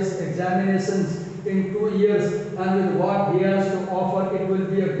service examinations in 2 years, and with what he has to offer, it will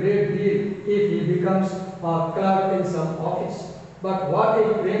be a great deal if he becomes a clerk in some office. But what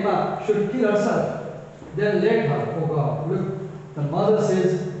if Prema should kill herself? Then let her. Oh God, look, the mother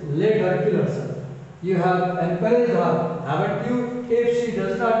says, let her kill herself. You have encouraged her, haven't you? If she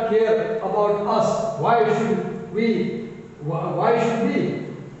does not care about us, why should we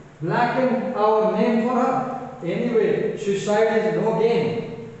blacken our name for her? Anyway, suicide is no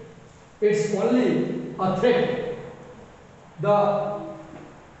gain. It's only a threat.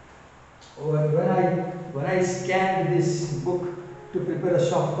 When I scanned this book to prepare a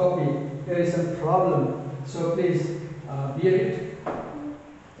soft copy, there is a problem. So please bear it.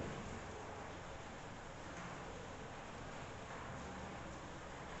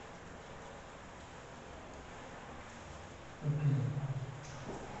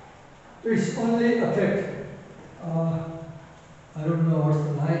 It's only a threat. I don't know what's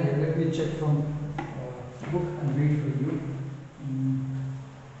the line here. Let me check from book and read for you.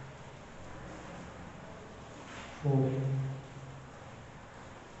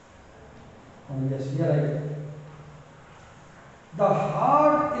 Yes, here the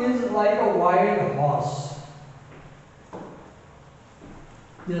heart is like a wild horse.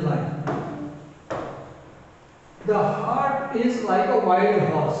 This line. The heart is like a wild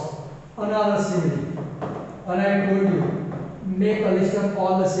horse. Another simile. And I told you, make a list of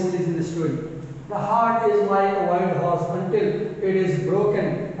all the similes in the story. The heart is like a wild horse until it is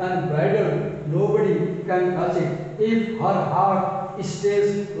broken and bridled. Nobody can touch it. If her heart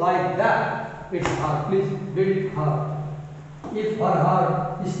stays like that, it's hard. Please read it hard. If her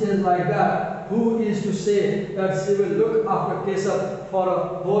heart stays like that, who is to say that she will look after Keshav for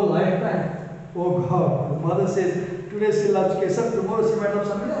a whole lifetime? Oh God, the mother says, today she loves Keshav, tomorrow she might love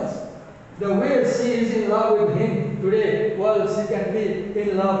somebody else. The way she is in love with him today, well, she can be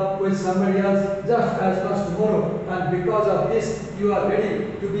in love with somebody else just as much tomorrow. And because of this, you are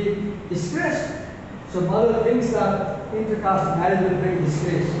ready to be disgraced. So mother thinks that intercaste marriage will bring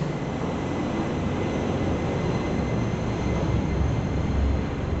disgrace.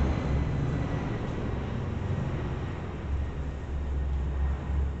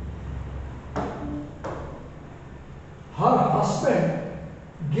 Her husband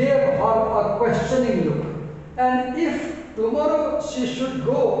gave her a questioning look. And if tomorrow she should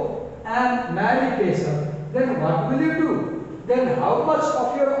go and marry Keshav, then what will you do? Then how much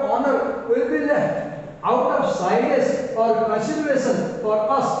of your honor will be left? Out of shyness or consideration for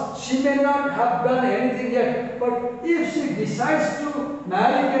us, she may not have done anything yet. But if she decides to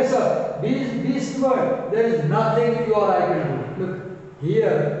marry Keshav, be assured there is nothing you or I can do. Look,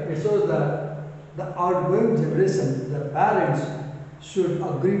 here it shows that the outgoing generation, the parents, should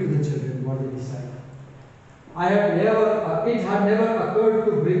agree to the children what they decide. It had never occurred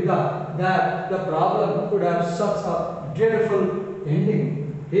to Vriddha that the problem could have such a dreadful ending.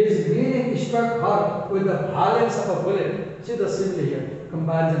 His meaning struck her with the violence of a bullet. See the simile here,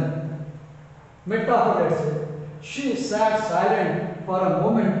 comparison. Metaphor, let's say. She sat silent for a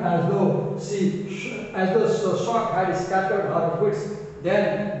moment as though the shock had scattered her wits.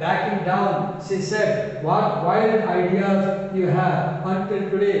 Then, backing down, she said, what wild ideas you have. Until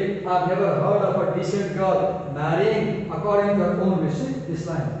today, I have never heard of a decent girl marrying according to her own wish. See this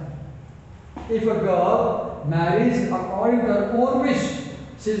line. If a girl marries according to her own wish,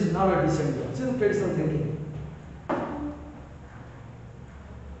 she is not a decent girl. This is traditional thinking.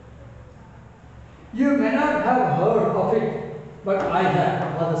 You may not have heard of it, but I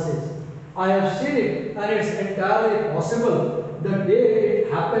have, mother says. I have seen it, and it's entirely possible. The day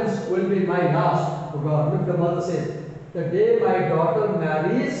it happens will be my last. Oh God, look, the mother says, the day my daughter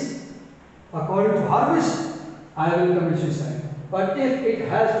marries according to her wish, I will commit suicide. But if it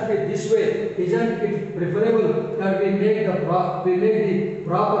has to be this way, isn't it preferable that we make the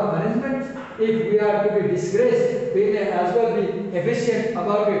proper arrangements? If we are to be disgraced, we may as well be efficient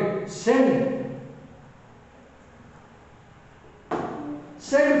about it. Send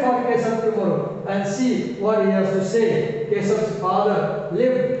for Keshav tomorrow and see what he has to say. Keshav's father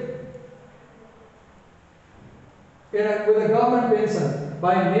lived with a government pension.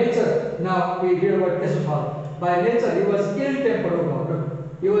 By nature, now we hear about Keshav's father. By nature, he was ill-tempered. Oh God,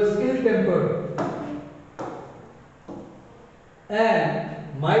 he was ill-tempered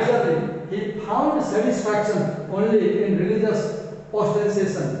and miserly. He found satisfaction only in religious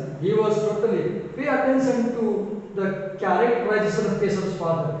ostentation. He was totally. Pay attention to the characterization of Keshav's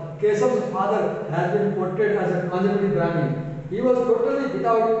father. Keshav's father has been portrayed as a conservative Brahmin. He was totally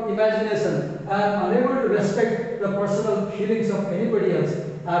without imagination and unable to respect the personal feelings of anybody else.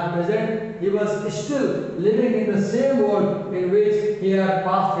 At present, he was still living in the same world in which he had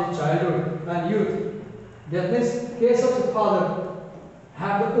passed his childhood and youth. That means Keshav's father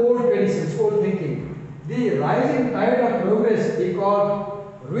had the old traditions, old thinking. The rising tide of progress he called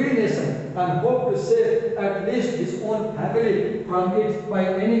ruination and hoped to save at least his own family from it by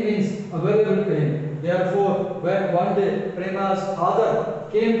any means available to him. Therefore, when one day Prema's father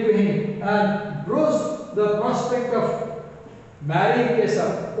came to him and broached the prospect of marrying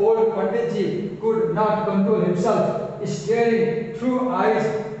Keshav, old Panditji could not control himself. Staring through eyes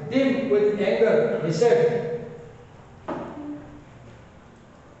dim with anger, he said,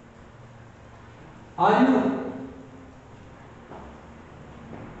 Are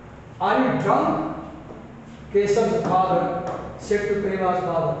you drunk? Keshav's father said to Prema's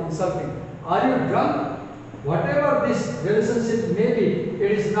father, insulting, Are you drunk? Whatever this relationship may be,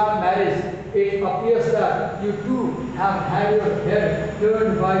 it is not marriage. It appears that you two have had your head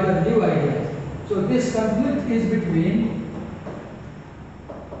turned by the new ideas. So this conflict is between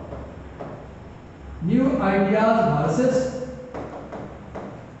new ideas versus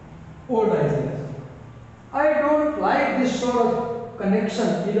old ideas. I don't like this sort of connection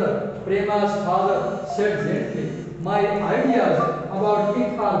either, Prema's father said gently. My ideas about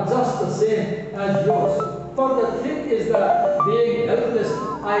it are just the same as yours. For the thing is that being helpless,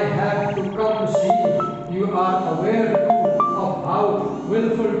 I have to come to see you. You are aware too of how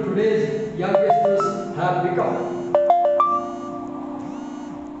willful today's youngsters have become.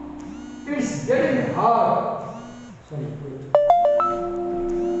 It's getting hard. Sorry.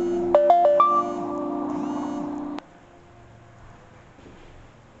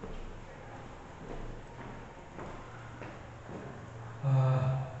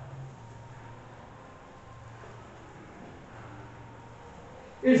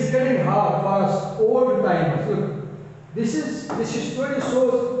 It's getting hard for us old timers. Look, this story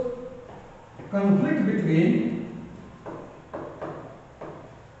shows conflict between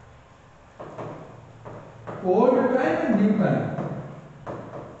old time and new time.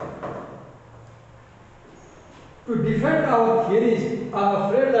 To defend our theories, I'm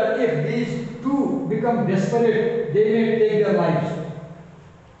afraid that if these two become desperate, they may take their lives.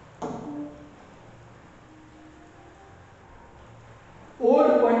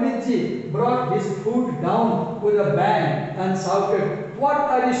 Old Panditji brought his foot down with a bang and shouted, What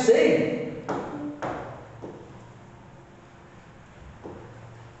are you saying?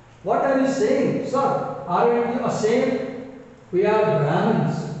 What are you saying, sir? Aren't you ashamed? We are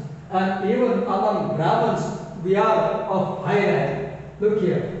Brahmins, and even among Brahmins, we are of high rank. Look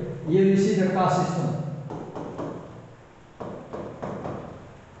here, you see the caste system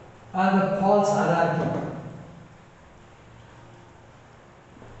and the false hierarchy.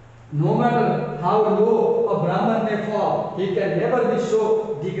 No matter how low a Brahman may fall, he can never be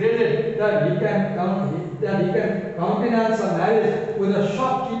so degraded that he can countenance a marriage with a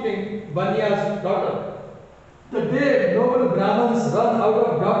shopkeeping Banya's daughter. The day noble Brahmins run out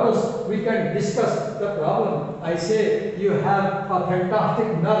of daughters, we can discuss the problem. I say you have a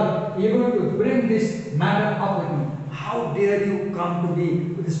fantastic nerve even to bring this matter up with me. How dare you come to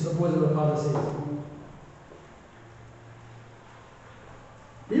me with this proposal, the father says.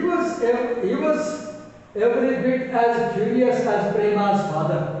 He was every bit as furious as Prema's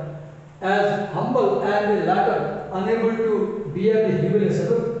father, as humble and the latter unable to bear the humiliation.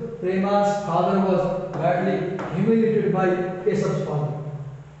 Prema's father was badly humiliated by Keshav's father.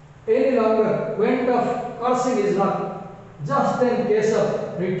 Any longer went off cursing his luck. Just then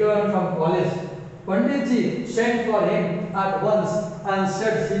Keshav returned from college. Panditji sent for him at once and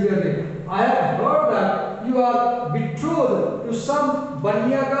said severely, I have heard that you are betrothed to some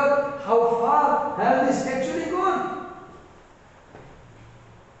Banya girl. How far has this actually gone?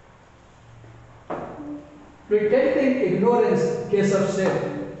 Pretending ignorance, Keshav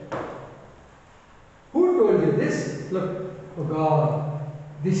said, Who told you this? Look, oh God,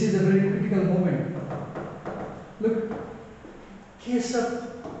 this is a very critical moment. Look,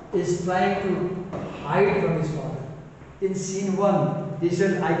 Keshav is trying to hide from his father. In scene 1, he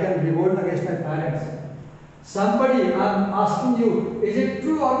said, I can revolt against my parents. Somebody, I am asking you, is it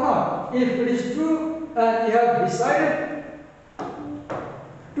true or not? If it is true, and you have decided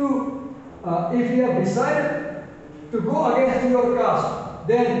to, if you have decided to go against your caste,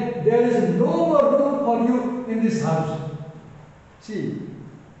 then there is no more room for you in this house. See,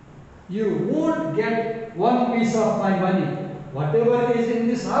 you won't get one piece of my money. Whatever is in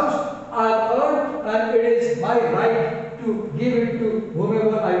this house, I have earned, and it is my right to give it to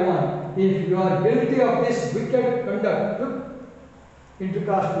whomever I want. If you are guilty of this wicked conduct, look,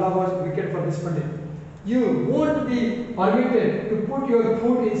 intercaste law was wicked for this pandit. You won't be permitted to put your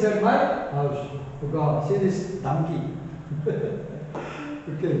food inside my house. Oh God, see this donkey.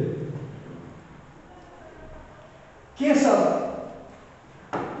 Okay. Keshav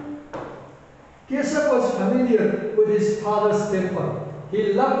was familiar with his father's temper.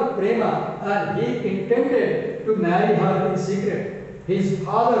 He loved Prema and he intended to marry her in secret. His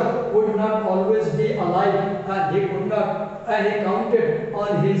father would not always be alive, and he counted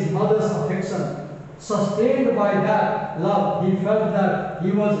on his mother's affection. Sustained by that love, he felt that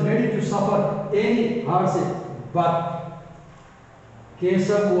he was ready to suffer any hardship. But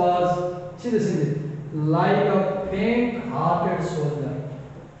Keshav was, like a faint-hearted soldier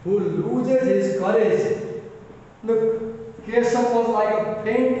who loses his courage. Look, Keshav was like a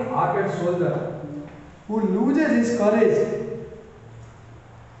faint-hearted soldier who loses his courage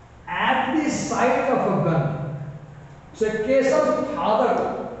at the sight of a gun. So Keshav's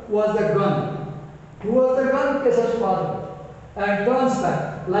father was the gun. Who was the gun? Keshav's father. And turns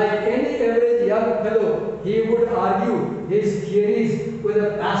back. Like any average young fellow, he would argue his theories with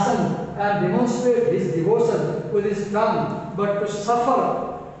a passion and demonstrate his devotion with his tongue, but to suffer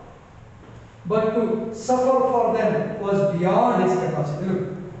for them was beyond his capacity. Look,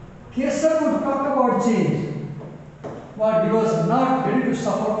 Keshav would talk about change, but he was not ready to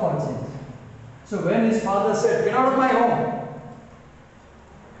suffer for change. So when his father said, "Get out of my home,"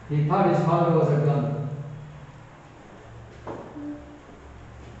 he thought his father was a gun.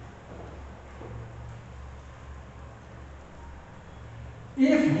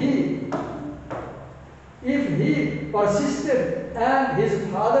 If he persisted and his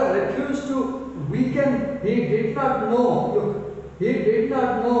father refused to weaken, he did not know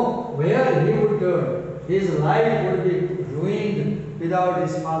where he would turn. His life would be ruined without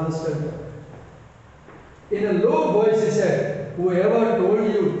his father's shelter. In a low voice he said, "Whoever told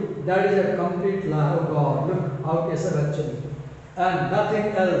you that is a complete lie." Oh God, look how Keshav actually, and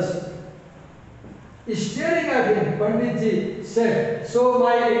nothing else. Staring at him, Panditji said, "So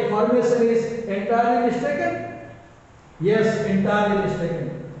my information is entirely mistaken?" "Yes, entirely mistaken."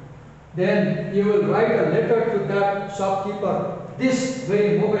 "Then you will write a letter to that shopkeeper this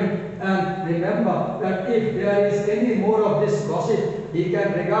very moment, and remember that if there is any more of this gossip, he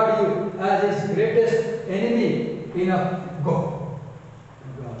can regard you as his greatest enemy. Enough, go."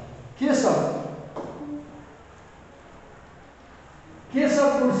 Keshav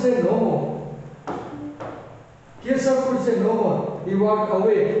could say no more. He walked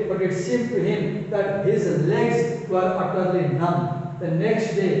away, but it seemed to him that his legs were utterly numb. The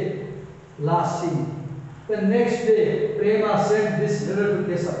next day, last scene. The next day, Prema sent this letter to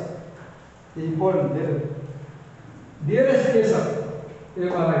Keshav. The important letter. "Dearest Keshav,"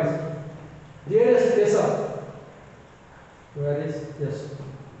 Prema writes, "Dearest Keshav," where is, yes.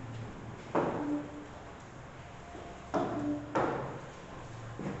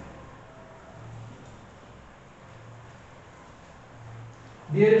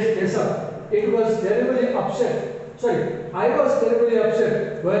 "Dearest Keshav, I was terribly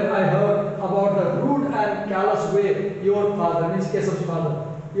upset when I heard about the rude and callous way your father," means Keshav's father,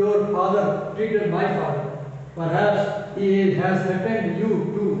 "your father treated my father. Perhaps he has threatened you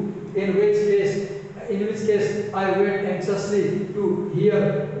too, in which case I wait anxiously to hear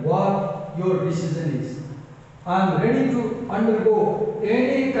what your decision is. I am ready to undergo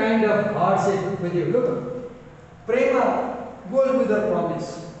any kind of hardship with you." Look, Prema goes with the promise.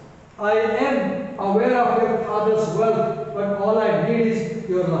 "I am aware of your father's wealth, but all I need is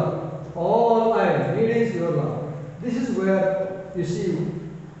your love. All I need is your love." This is where you see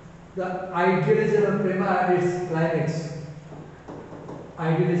the idealism of Prema at its climax.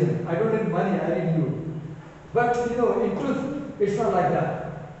 Idealism. I don't need money, I need you. But in truth, it's not like that.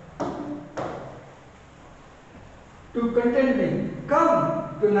 "To content me, come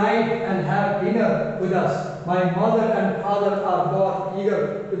tonight and have dinner with us. My mother and father are both eager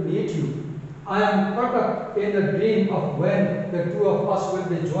to meet you. I am caught up in the dream of when the two of us will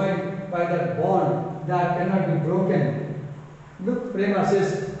be joined by that bond that cannot be broken." Look, Prema says,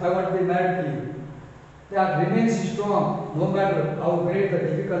 "I want to be married to you. That remains strong no matter how great the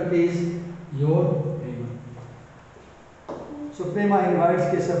difficulty is. Your Prema." So Prema invites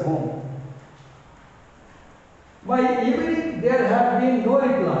Keshav home. By evening, there had been no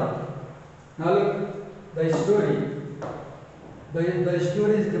reply. Now look, the story. The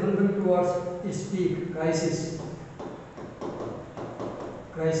story is developing towards its peak, crisis.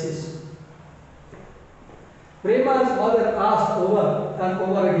 Crisis. Prema's mother asked over and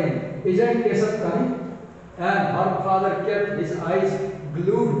over again, "Isn't Keshav coming?" And her father kept his eyes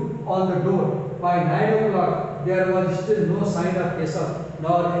glued on the door. By 9 o'clock, there was still no sign of Keshav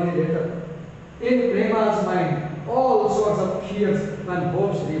nor any letter. In Prema's mind, all sorts of fears and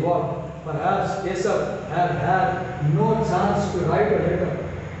hopes revolved. Perhaps Keshav had no chance to write a letter,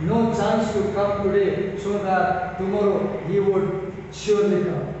 no chance to come today, so that tomorrow he would surely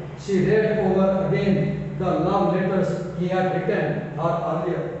come. She read over again the love letters he had written her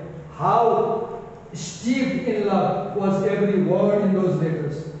earlier. How steeped in love was every word in those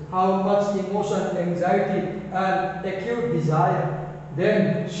letters. How much emotion, anxiety, and acute desire.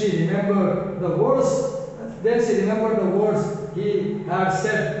 Then she remembered the words. He had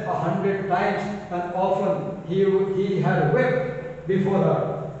said 100 times, and often he had wept before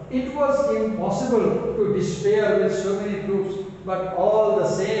her. It was impossible to despair with so many proofs, but all the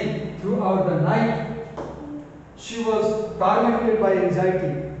same, throughout the night, she was tormented by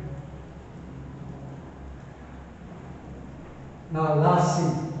anxiety. Now, last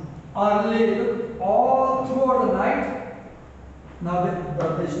scene. Early, all throughout the night, now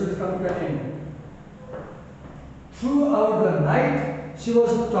the story comes to an end. Throughout the night, she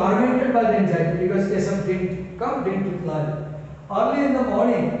was tormented by the anxiety because Keshav didn't reply. Early in the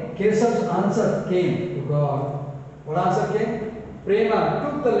morning, Keshav's answer came to God. What answer came? Prema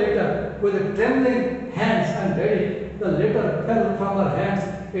took the letter with trembling hands and read it. The letter fell from her hands.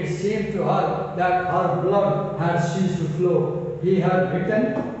 It seemed to her that her blood had ceased to flow. He had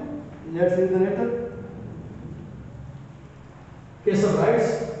written, let's read the letter. Keshav writes,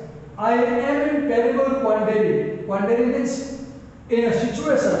 "I am in terrible quandary." Quandary means in a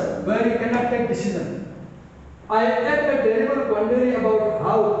situation where you cannot take decision. "I am in a terrible quandary about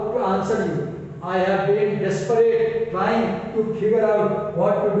how to answer you. I have been desperate trying to figure out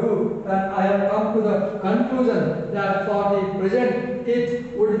what to do, and I have come to the conclusion that for the present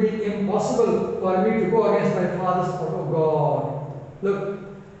it would be impossible for me to go against my father's order." Oh God. Look,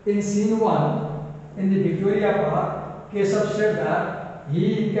 in scene 1, in the Victoria Park, Keshav said that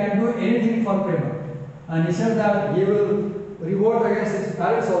he can do anything for Prema. And he said that he will revolt against his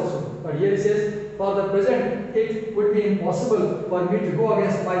parents also. But here he says, for the present, it would be impossible for me to go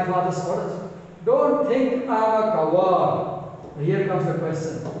against my father's orders. Don't think I am a coward. Here comes the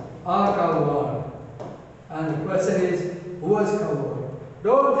question. A coward. And the question is, who is coward?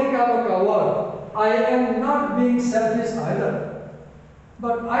 Don't think I am a coward. I am not being selfish either.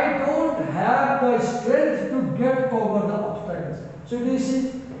 But I don't have the strength to get over the obstacles. So do you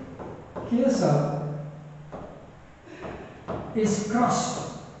see, Keshav is crushed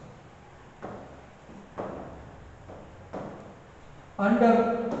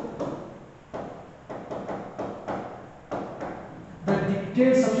under the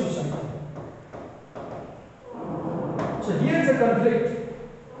dictates of society. So here is a conflict.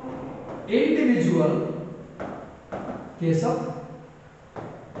 Individual, Keshav,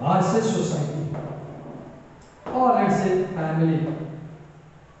 versus society, or let's say family.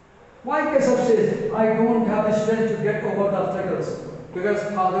 Why Keshav says, I don't have the strength to get over the obstacles? Because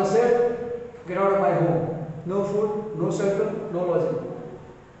father said, get out of my home. No food, no shelter, no lodging.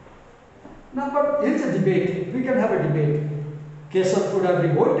 Now, but here's a debate. We can have a debate. Keshav could have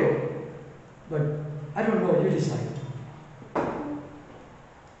revolted. But I don't know, you decide.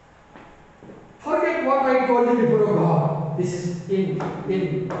 Forget what I told you before, oh God. This is in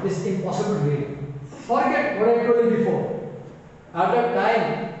this impossible way. Forget what I told you before. At that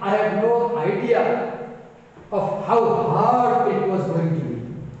time, I had no idea of how hard it was going to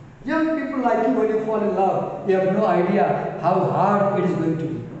be. Young people like you, when you fall in love, you have no idea how hard it is going to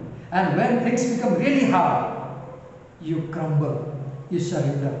be. And when things become really hard, you crumble, you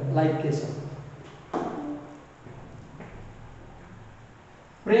surrender, like Keshav.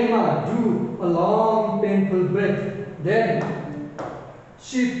 Prema drew a long, painful breath. Then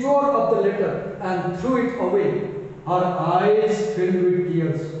she tore up the letter and threw it away. Her eyes filled with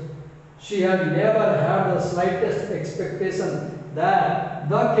tears. She had never had the slightest expectation that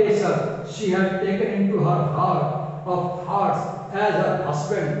the Keshav she had taken into her heart of hearts as her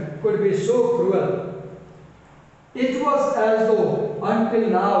husband could be so cruel. It was as though until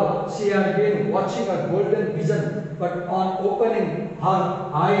now she had been watching a golden vision, but on opening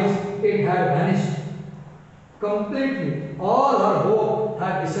her eyes it had vanished. Completely, all her hope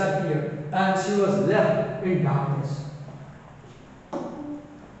had disappeared and she was left in darkness.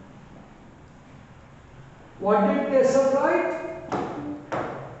 What did Keshav write?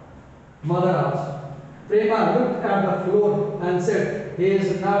 Mother asked. Prema looked at the floor and said, he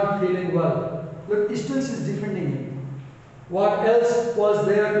is not feeling well. Look, still she is defending him. What else was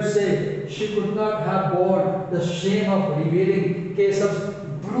there to say? She could not have borne the shame of revealing Keshav's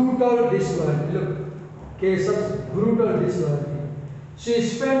brutal disloyalty. Look, Keshav's brutal disloyalty. She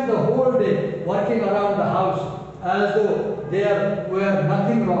spent the whole day working around the house as though there were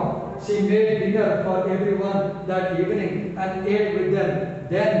nothing wrong. She made dinner for everyone that evening and ate with them.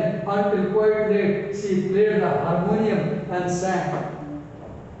 Then, until quite late, she played the harmonium and sang.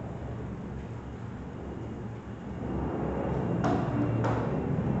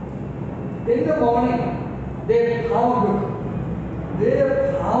 In the morning, they found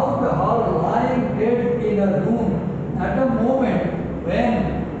her lying dead in a room at a moment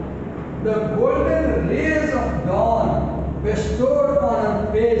when the golden rays of dawn bestowed on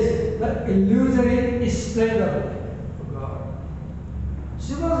her face the illusory splendor of God.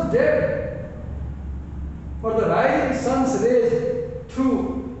 She was dead, for the rising sun's rays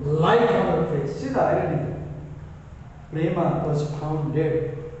threw light on her face. See the irony. Prema was found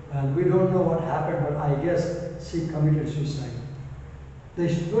dead, and we don't know what happened, but I guess she committed suicide. The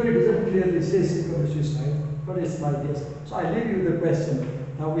story doesn't clearly say she committed suicide, but it's my guess. So I leave you the question.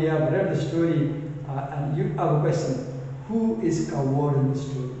 Now we have read the story, and you have a question. Who is coward in the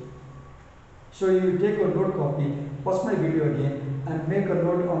story? So you take a note copy, pause my video again, and make a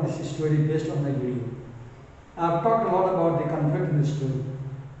note on this story based on my video. I've talked a lot about the conflict in the story,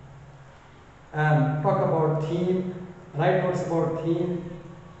 and talk about theme, write notes about theme,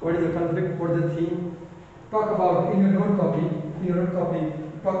 what is the conflict, what is the theme, talk about in your note copy,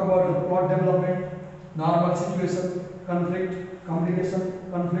 talk about the plot development, normal situation, conflict, complication,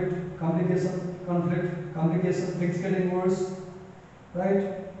 things getting worse,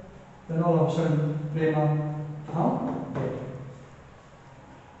 right? Then all of a sudden, Prema found dead.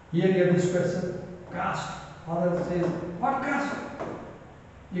 Here you have this question, caste. Father says, what caste?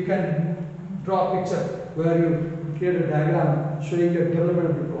 You can draw a picture where you create a diagram showing the development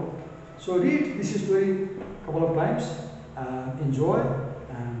of the plot. So read this story a couple of times, enjoy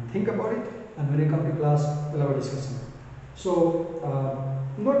and think about it, and when you come to class, we'll have a discussion. So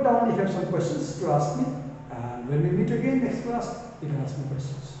note down if you have some questions to ask me, and when we meet again next class, you can ask me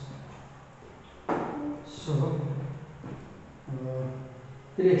questions. So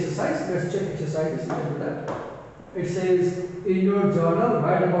the exercise, let's check exercises. You can do that. It says in your journal,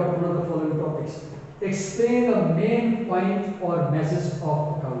 write about one of the following topics. Explain the main point or message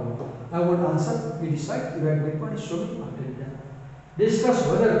of the cover. I would answer, we decide, you write my point, show me, I'll tell you that. Discuss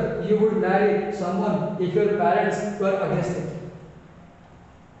whether you would marry someone if your parents were against it.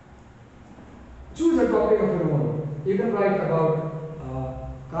 Choose a topic of your own. You can write about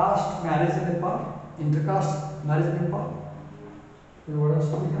caste marriage in Nepal, intercaste marriage in Nepal. And what else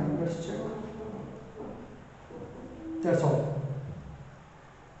do we have? Let's check. That's all.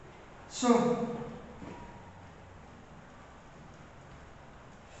 So,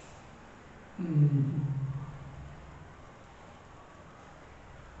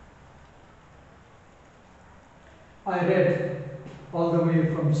 I read all the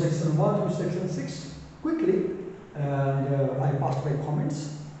way from section 1 to section 6 quickly, and I passed my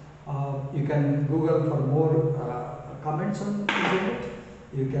comments. You can Google for more comments on the internet.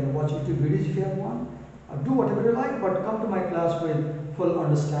 You can watch YouTube videos if you have one. Do whatever you like, but come to my class with full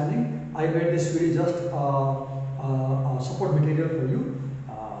understanding. I made this video just support material for you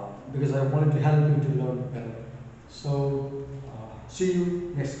because I wanted to help you to learn better. So see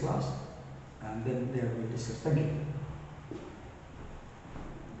you next class, and then there we will discuss. Thank you.